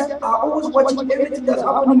leaders are always watching everything that's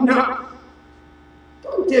happening now.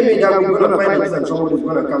 Don't tell me that we're going to find that somebody is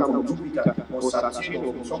going to come from Jupiter or Saturn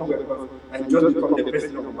or from somewhere else and just become the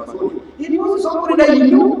president of Amazonia. It was somebody that you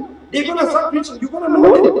know. They're going to start preaching. You're going to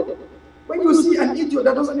know them. When you see an idiot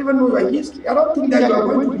that doesn't even know your history, I don't think that you are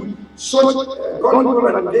going to be such gullible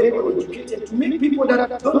and very uneducated to make people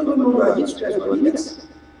that don't even know your history as your leaders.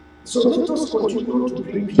 So let us continue to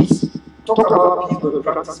bring peace. Talk about peace, but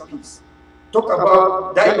practice peace. Talk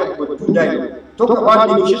about dialogue, but do dialogue. Talk about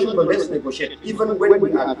negotiation, but let's negotiate, even when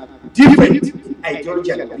we are different in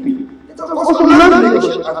ideology and opinion. Let us also learn to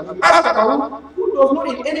negotiate. Ask about who does not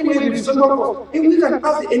in any way resemble us. And we can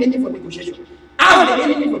ask the enemy for negotiation. Ask the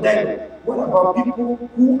enemy for dialogue. What about people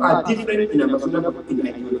who are different in Amazonia in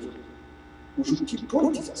ideology? We should keep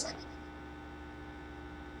politics aside.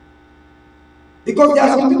 Because there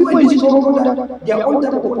are some people in this world that their own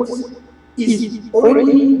type of politics is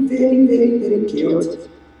already very, very, very chaotic.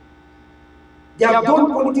 They have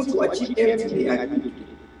done politics to achieve everything they are doing today.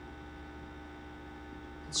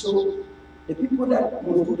 So the people that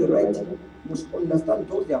must do the right thing must understand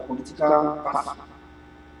those their political path.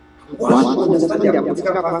 Once you understand their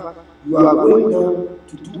political path, you are going now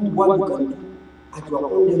to do what you can do at your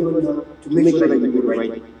own level now to make sure that you do the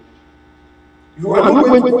right thing. You are not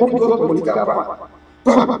going to copy those political path.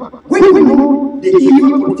 But when you know the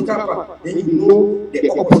evil political path, then you know the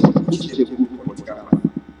opposite, which is the good political path.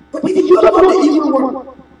 But if you don't know the evil one,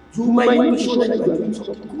 you might not be sure that you are doing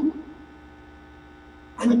something good.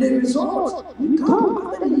 And the result will come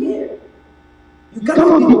after a year. You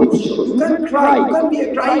cannot be opposition, you can't cry, you can't be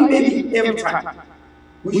a crying baby every time.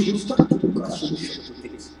 We should start to look at solutions to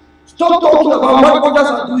things. Stop talking about what others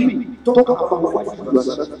are doing. Talk about what you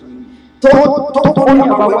yourself are doing. Talk only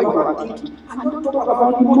about what you are thinking. And don't talk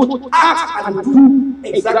about what act and do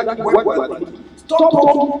exactly what you are thinking. Stop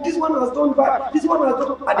talking, this one has done bad, this one has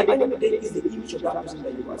done. At the end of the day, it's the image of that person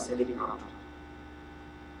that you are selling out.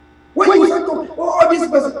 When you start talking, oh, this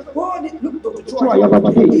person, oh, look, Dr. Troy, if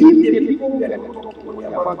the people were not talking only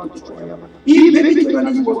about Dr. Troy, if baby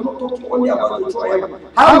journalists was not talking only about Dr. Troy,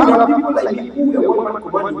 how would have people like me who were one-man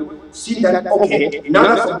commando see that, okay,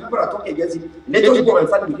 now that some people are talking against him, let us go and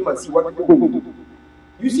start with him and see what people will do.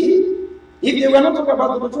 You see, if they were not talking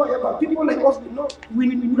about Dr. Troy, people like us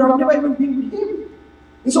we would have never even been with him.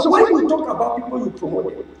 And so when you talk about people, you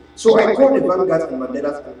promote them. So I call the vanguards and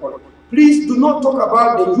Mandelas and call them. Please do not talk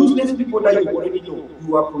about the useless people that you already know.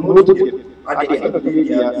 You are promoting them. At the end of the day,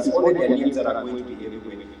 it's only their names that are going to be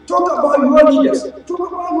everywhere. Talk about your leaders.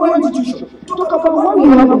 Talk about your institution. Talk about what we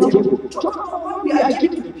have on the table. Talk about what we are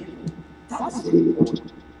giving to the people. That is very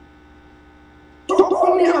important. Talk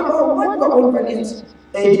only about what your organization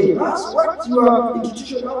has, what your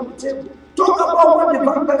institution has on the table. Talk about what the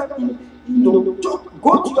vanguards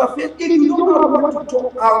go to your Facebook. If you don't know what to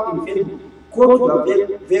talk out in Facebook, go to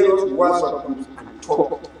your various WhatsApp groups and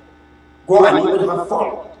talk. Go and even have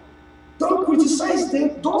fun. Don't criticize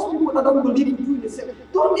them. Those people that don't believe in doing the same,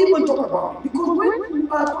 don't even talk about it. Because when you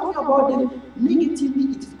are talking about them negatively,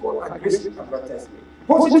 it is called aggressive advertisement.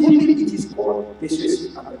 Positively, it is called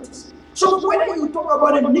persuasive advertisement. So whether you talk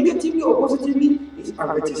about them negatively or positively, it's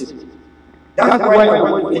advertisement. That's why I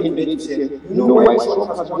want to end today to say, you know why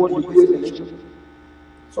Trump has won the US election?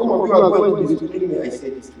 Some of you are going to disagree me, I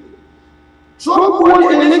said this today. Trump won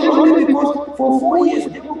the election only because for 4 years,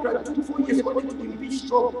 Democrats took 4 years only to impeach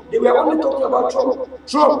Trump. They were only talking about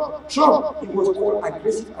Trump. It was called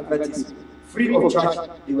aggressive advertising. Free of charge,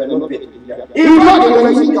 they were not paid to do that. In fact, they were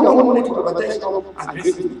using their own money to advertise Trump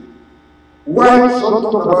aggressively. Why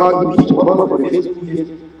Trump talked about impeaching Obama for the first 2 years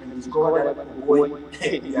and discovered that, boy,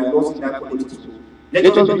 we are lost in that politics. Let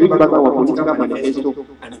us bring back our political manifesto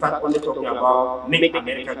and start only talking about make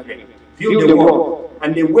America great. Build the wall.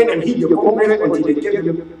 And they went and hit the Congress until they gave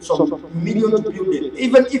them some million to build it.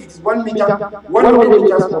 Even if it's 1 meter, 100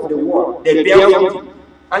 meters of the wall, they built something.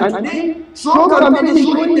 And today, Trump campaign is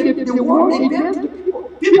showing the wall they built to the people.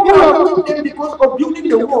 People are voting them because of building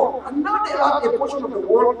the wall. And now they have a portion of the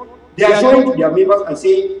wall. They are showing to their members and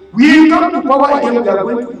saying, we come to power again, we are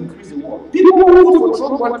going to increase the wall. People who vote for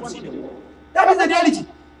Trump want to see the wall. That is the reality.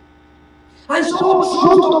 And so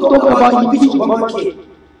Trump talked about impeaching Obamacare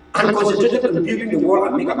and concentrated on building the wall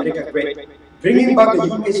and make America great. Bringing back the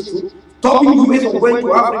U.S. troops, stopping U.S. from going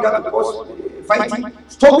to Africa to cause fighting,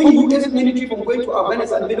 stopping U.S. military from going to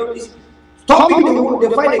Afghanistan, Middle East, stopping the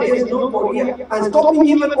fight against North Korea, and stopping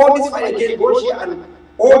even all this fight against Russia and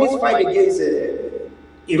all this fight against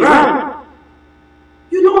Iran.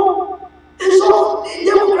 You know, and so the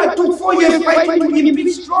Democrats took 4 years fighting to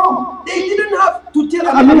impeach Trump. They didn't have to tell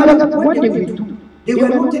Americans what they will do. They were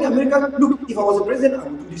not telling America, look, if I was a president, I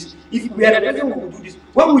would do this. If we are a president, we will do this.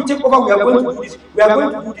 When we take over, we are going to do this. We are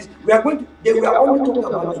going to do this. We are going to. They were only talking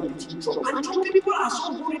about impeaching Trump. And Trump people are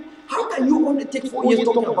so worried. How can you only take 4 years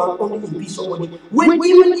talking about only impeach somebody when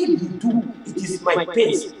even if you do, it is my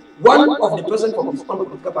pace. One of the person from his own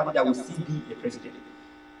political party that will still be the president.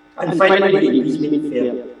 And finally, the impeachment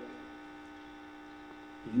failed.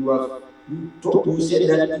 You said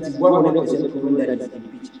that it is 100% proven that it is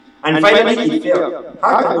impeached. And finally, it failed.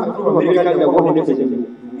 How can you prove American that 100% will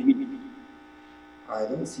win? I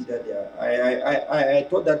don't see that there. I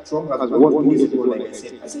thought that Trump has won 2 years ago, like I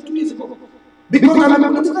said. I said 2 years ago. Because I'm a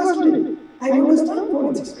political student. I understand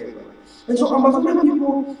politics very well. And so Amazonian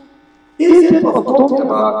people, instead of talking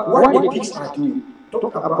about what the pigs are doing,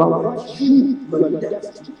 talk about what you are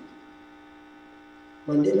doing.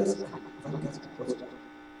 Mandela's Vanguard's proposal.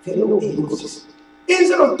 Fellow AOCs.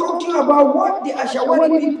 Instead of talking about what the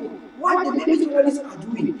Ashawari people, what the baby journalists are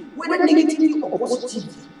doing, whether negatively or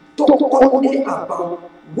positively, talk only about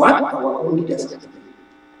what our own leaders are doing.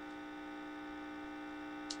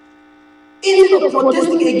 Instead of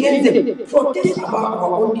protesting against them, protest about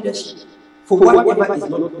our own leadership for whatever is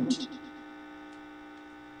not good.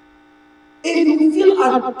 If you feel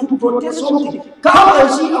to protest something, come and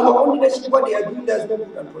see our own leadership, what they are doing that's not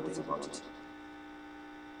good, and protest about it.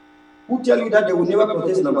 Who tell you that they will never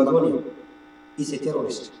protest in Amazonia is a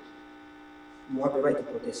terrorist. You have the right to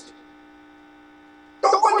protest.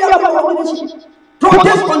 Don't worry about our leadership.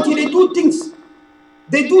 Protest until they do things.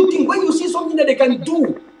 They do things. When you see something that they can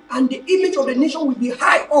do, and the image of the nation will be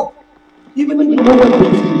high up, even if no one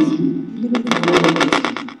believes in you,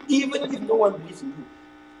 even if no one believes in you,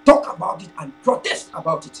 talk about it and protest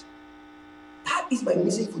about it. That is my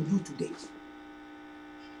message for you today.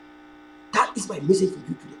 That is my message for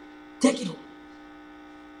you today. Take it on.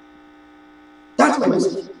 That's my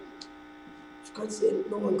message. You can't say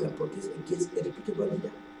no one can protest against a reputable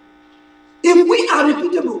leader. If we are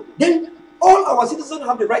reputable, then all our citizens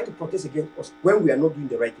have the right to protest against us when we are not doing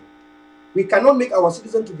the right thing. We cannot make our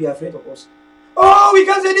citizens to be afraid of us. Oh, we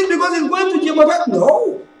can't say this because it's going to jeopardize.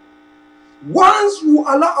 No. Once you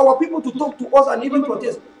allow our people to talk to us and even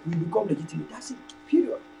protest, we become legitimate. That's it.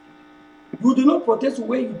 Period. You do not protest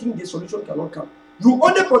where you think the solution cannot come. You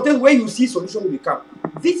only protest where you see solution will come.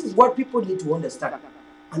 This is what people need to understand.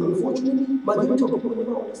 And unfortunately, majority of people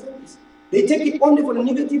never understand this. They take it only for the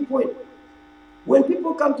negative point. When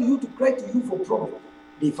people come to you to cry to you for problem,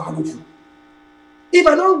 they value you. If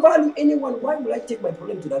I don't value anyone, why would I take my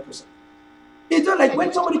problem to that person? It's not like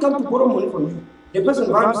when somebody comes to borrow money from you, the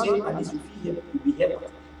person values it, at least you feel here, you'll be helped.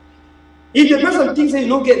 If the person thinks that you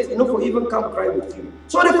don't get enough for even come cry with you.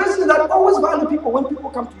 So the person that always value people when people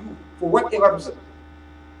come to you for whatever reason.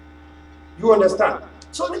 You understand?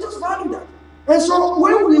 So they just value that. And so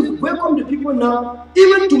when we welcome the people now,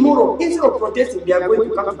 even tomorrow, instead of protesting, they are going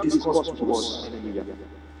to come to discuss to us.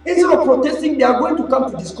 Instead of protesting, they are going to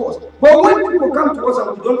come to discuss. But when people come to us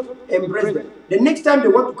and we don't embrace them, the next time they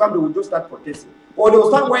want to come, they will just start protesting. Or they will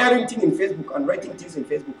start wiring things in Facebook and writing things in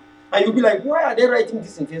Facebook. And you'll be like, why are they writing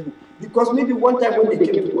this in Facebook? Because maybe one time when they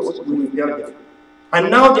came to us, we rebelled them. And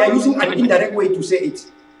now they are using an indirect way to say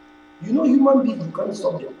it. You know, human beings, you can't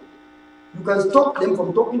stop them. You can stop them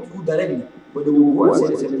from talking to you directly, but they will go and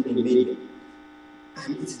say the same thing in media.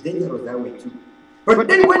 And it's dangerous that way too. But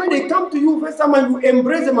then when they come to you first time and you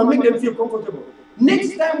embrace them and make them feel comfortable,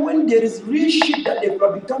 next time when there is real shit that they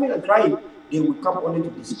will be coming and crying, they will come only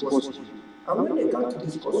to discuss with you. And when they come to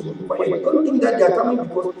discuss with you, don't think that they are coming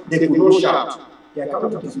because they could not shout. They are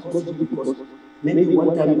coming to discuss with you because maybe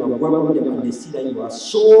one time you have welcomed them and they see that you are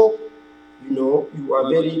so, you are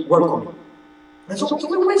very welcoming. And so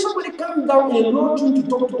even when somebody comes down in a low tune to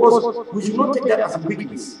talk to us, we should not take that as a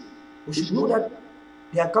weakness. We should know that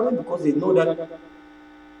they are coming because they know that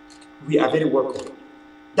we are very welcome.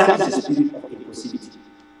 That is the spirit of inclusivity.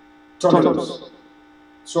 Tolerance.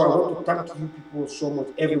 So I want to thank you people so much,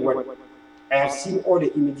 everyone. I have seen all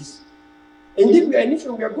the images. Indeed, we are a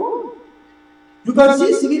nation, we are gone. You can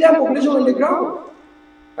see civilian population on the ground.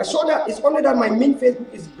 I saw that. It's only that my main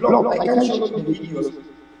Facebook is blocked. I can't show you the videos.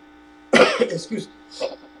 Excuse.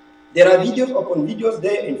 There are videos upon videos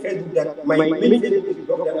there in Facebook that my main Facebook is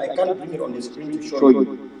blocked that I can't bring it on the screen to show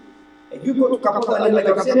you. If you go to Kapota, like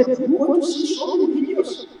I've said, you want to see so many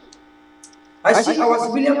videos. I see our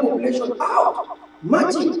civilian population out,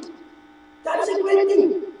 marching. That's a great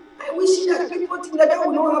thing. And we see that people think that that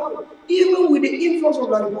will not happen. Even with the influence of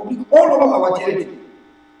the Republic all over our territory.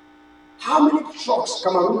 How many trucks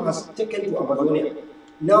Cameroon has taken to Amazonia?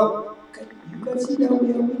 Now, you can see that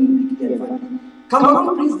we are winning big and finally.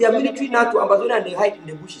 Cameroon brings their military now to Amazonia and they hide in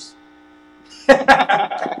the bushes.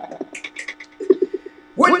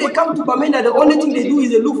 When they come to Bamenda, the only thing they do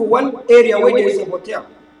is they look for one area where there is a hotel.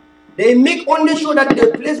 They make only sure that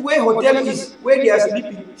the place where hotel is, where they are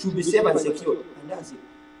sleeping, should be safe and secure. And that's it.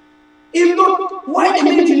 If not, why the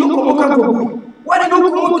military no come for Bui? Why they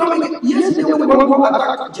don't come again? Yesterday when they want to go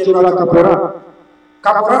attack General Kapora,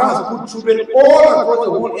 Kapora has put children all across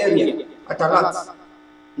the whole area at Alat.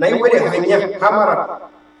 Now where they hanya Hamara.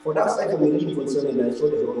 For that side of the lead concern, and I saw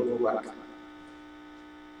the wrong go back.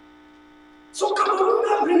 So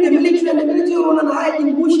Cameroon bring the military and the military run and hide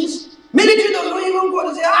in bushes. Military does not even go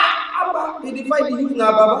to say, Abba, they defy the youth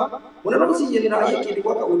now, Baba. When I don't see General Ayeke, they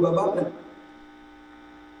work with Baba.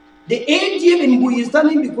 The ADF in Bui is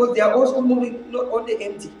standing because they are also moving not only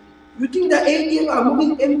empty. You think the ADF are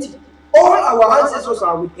moving empty? All our ancestors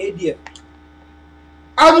are with ADF.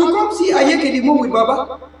 And you come see Ayeke, they move with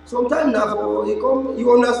Baba. Sometimes now,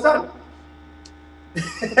 you understand.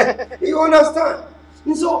 You understand.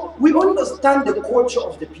 And so we understand the culture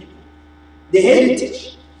of the people, the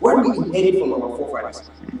heritage, what we inherit from our forefathers.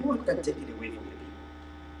 No one can take it away from the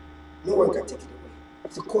people. No one can take it away.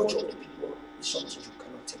 The culture of the people is something you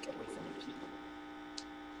cannot take away from the people.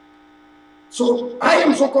 So I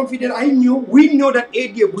am so confident. We know that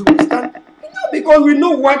ADF will stand. Because we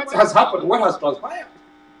know what has happened, what has transpired.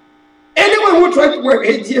 Anyone who tries to work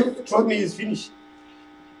ADF, trust me, is finished.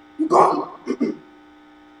 You're gone.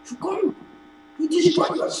 You're gone. You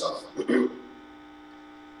destroy yourself.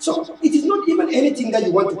 So it is not even anything that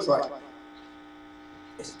you want to try.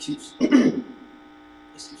 Excuse.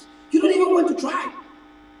 Excuse. You don't even want to try.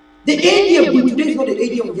 The ADF of today is not the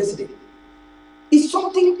ADF of yesterday. It's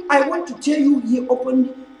something I want to tell you here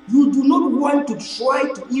openly. You do not want to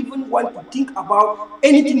try to even want to think about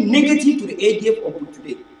anything negative to the ADF of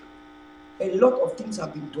today. A lot of things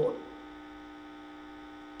have been done.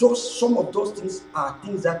 Some of those things are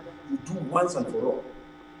things that you do once and for all.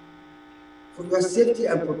 For your safety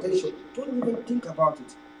and protection, don't even think about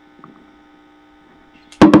it.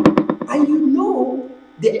 And you know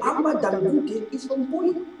the Amba Dangote is from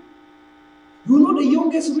Bui. You know the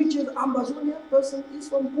youngest, richest Ambazonian person is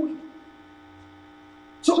from Bui.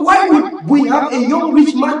 So why would we have a young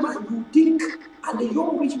rich man and you think, and the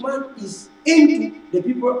young rich man is into the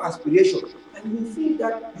people's aspiration, and you think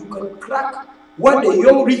that you can crack what the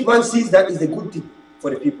young rich man sees that is a good thing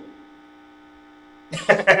for the people?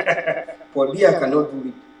 Pobia cannot do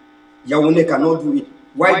it. Yaoune cannot do it.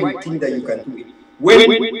 Why do you think that you can do it? When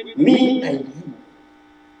me and you,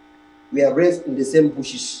 we are raised in the same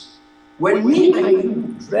bushes. When me and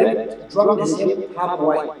you drank the same half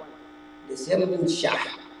wine, the same shah,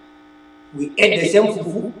 we ate the same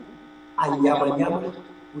fufu, and yama,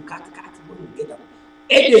 we cut together.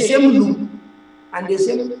 Ate the same loom, and the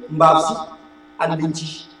same mbabsi, and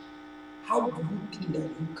binchi. How do you think that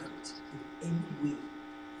you can in any way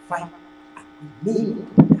fight and remain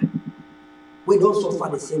together? We don't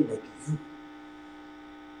suffer the same like you.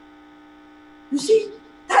 You see,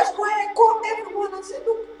 that's why I call everyone and say,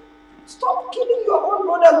 look, stop killing your own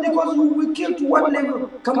brothers because you will kill to one level.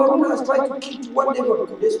 Cameroon has tried to kill to one level.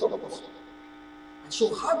 Could they stop us?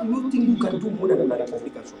 So how do you think you can do more than the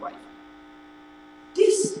Republic and survive?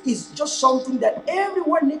 This is just something that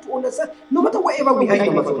everyone needs to understand, no matter whatever we hide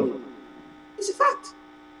Amazonia. It's a fact.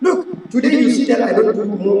 Look, today you see that I don't do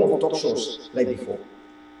more of talk shows like before.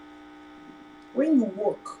 When you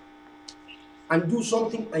work and do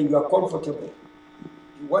something and you are comfortable,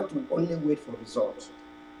 you want to only wait for results.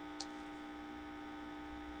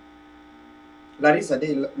 Larissa,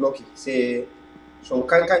 they lucky. Say, some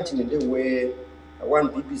can't in the way I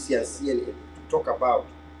want BBC and CNN to talk about.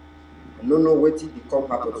 I don't know what it become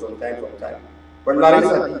happen from time to time. But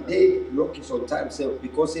Larissa, they lucky sometimes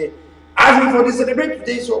because as for the celebrate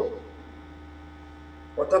today, so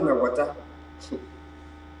water.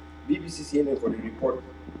 BBC CNN for the report.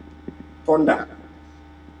 Thunder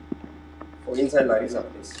for inside Larissa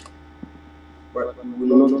place. But we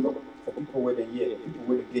will not talk for people where they hear, people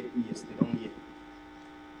where they get ears, they don't hear.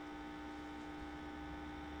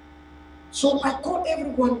 So I call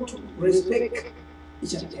everyone to respect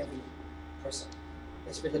each and every person,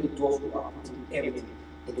 especially those who are putting everything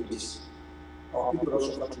into this. Our people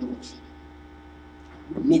also suffer too much.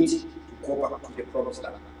 We need to go back to the promised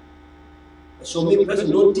land. So me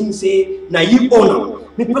person don't think say naive honor.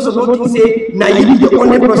 Me person don't think say naive the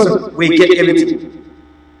only person we get everything.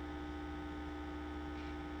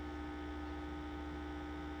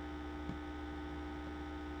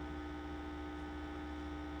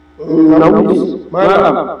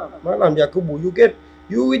 Madam Yakubu,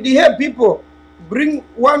 you will help people. Bring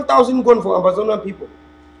 1,000 guns for Amazonian people.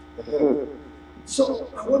 So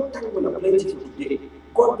I want to thank you plenty today.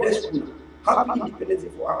 God bless you. Happy Independence Day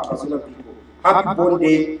for our Amazonian people. Happy Born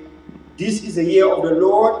Day. This is a year of the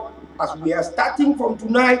Lord. As we are starting from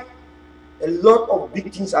tonight, a lot of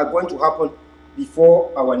big things are going to happen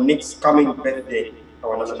before our next coming birthday,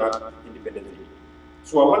 our National Independence Day.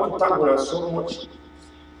 So I want to thank you so much.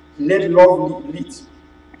 Let love lead.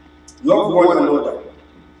 Love one another.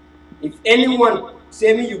 If anyone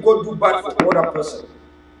say me you go do bad for other person,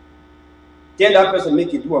 tell that person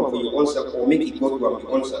make it do one for your own self or make it go do one for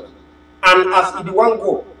your own self. And as if you want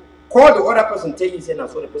go, call the other person, tell you say now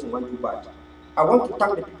so the person want to do bad. I want to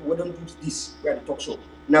thank the people who don't do this where they talk show.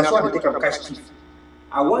 Now so I take a cash thief.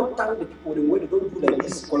 I want to thank the people who don't do like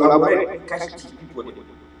this, collaborate with cash thief people.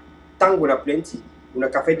 Thank you plenty. Una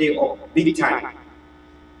cafe day up big time.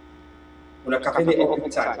 Una cafe day up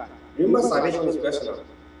big time. Remember, salvation is personal.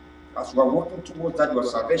 As we are working towards that, your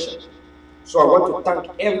salvation. So I want to thank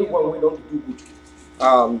everyone who don't do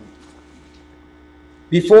good.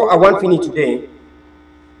 Before I want to finish today,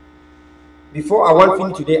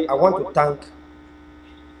 I want to thank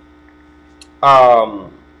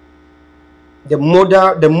the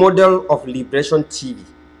model of Liberation TV.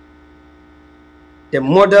 The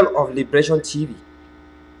model of Liberation TV.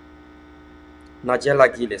 Nigella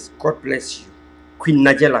Gilles, God bless you. Queen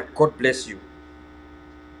Nigella, God bless you.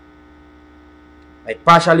 I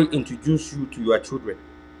partially introduce you to your children.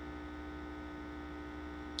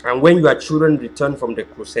 And when your children return from the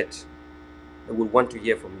crusade, they will want to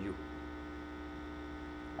hear from you.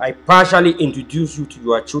 I partially introduce you to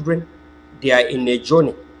your children. They are in a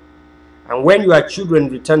journey. And when your children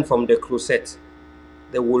return from the crusade,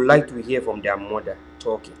 they would like to hear from their mother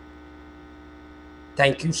talking.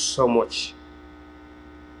 Thank you so much.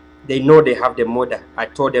 They know they have the mother. I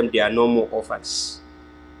told them they are no more orphans.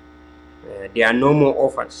 They are no more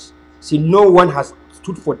orphans. See, no one has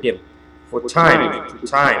stood for them for time to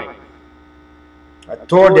time. I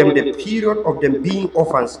told them the period of them being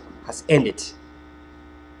orphans has ended.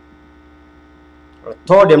 I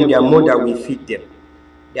told them their mother will feed them.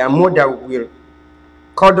 Their mother will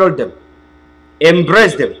cuddle them,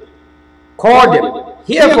 embrace them, call them,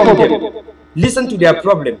 hear from them, listen to their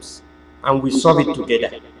problems, and we solve it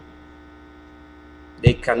together.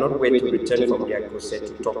 They cannot wait to return from their crusade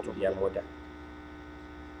to talk to their mother.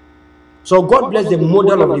 So God bless the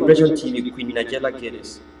model of Liberation TV, Queen Nigella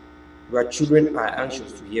Gilles. Your children are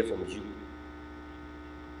anxious to hear from you.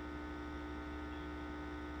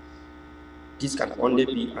 This can only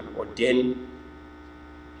be an ordained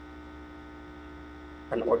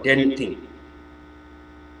thing.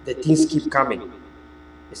 The things keep coming.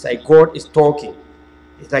 It's like God is talking.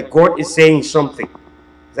 It's like God is saying something.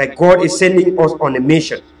 It's like God is sending us on a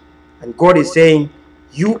mission. And God is saying,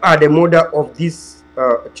 you are the mother of these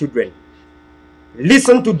children.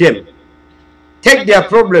 Listen to them. Take their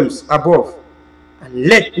problems above and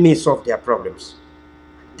let me solve their problems.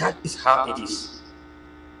 That is how it is.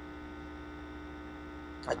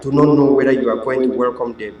 I do not know whether you are going to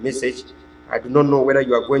welcome the message. I do not know whether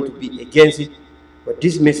you are going to be against it. But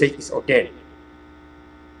this message is ordained.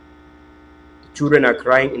 The children are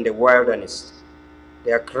crying in the wilderness.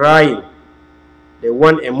 They are crying. They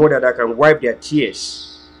want a mother that can wipe their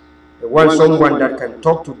tears. They want someone that can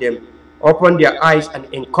talk to them, open their eyes and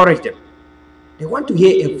encourage them. They want to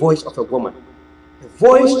hear a voice of a woman, a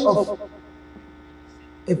voice of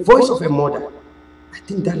a mother. I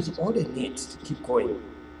think that is all they need to keep going.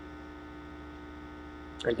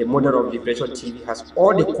 And the mother of Liberation TV has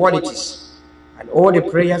all the qualities and all the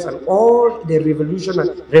prayers and all the revelation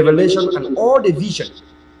and all the vision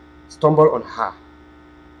stumble on her.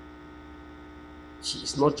 She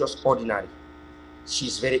is not just ordinary. She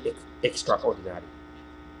is very extraordinary.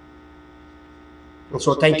 And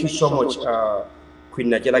so thank you so much,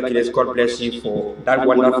 Queen Nigella Gilles. God bless you for that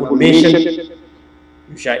wonderful mission.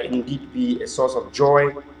 You shall indeed be a source of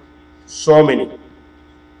joy, so many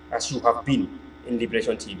as you have been in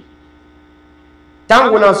Liberation TV.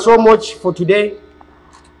 Thank you so much for today.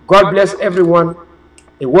 God bless everyone.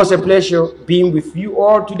 It was a pleasure being with you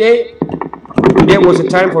all today. Today was a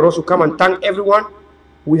time for us to come and thank everyone.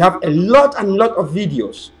 We have a lot of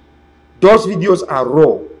videos. Those videos are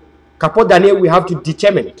raw. Capo Daniel, we have to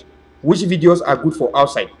determine which videos are good for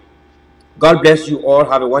outside. God bless you all.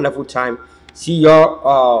 Have a wonderful time. See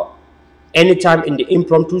you anytime in the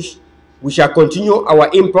impromptus. We shall continue our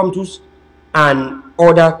impromptus and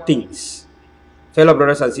other things. Fellow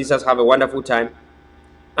brothers and sisters, have a wonderful time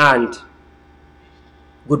and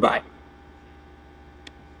goodbye.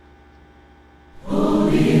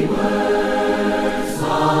 Holy words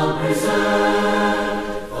are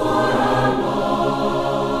preserved for our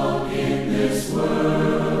walk in this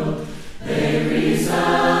world. They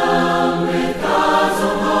resound with God's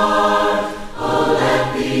own heart.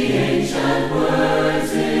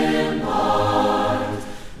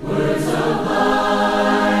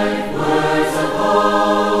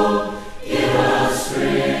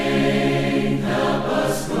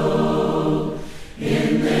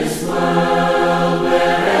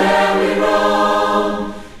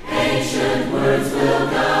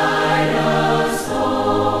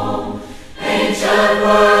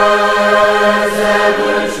 words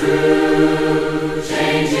ever true,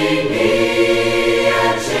 changing me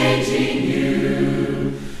and changing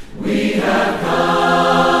you. We have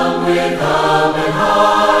come with open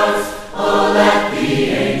hearts. Oh, let the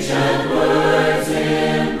ancient words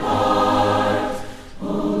impart.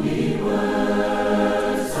 Holy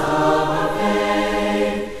words of our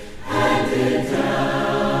faith, handed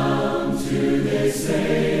down to this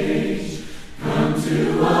age. Come to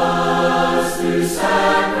us through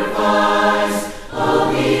sacrifice.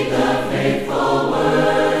 Oh, heed the faithful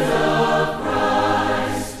word of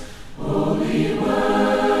Christ. Holy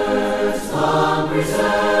words long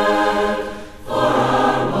preserved for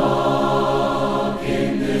our walk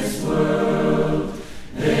in this world.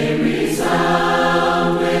 They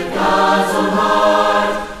resound with God's own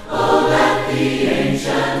heart. Oh, let the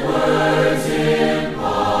ancient words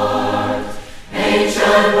impart.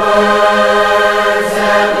 Ancient words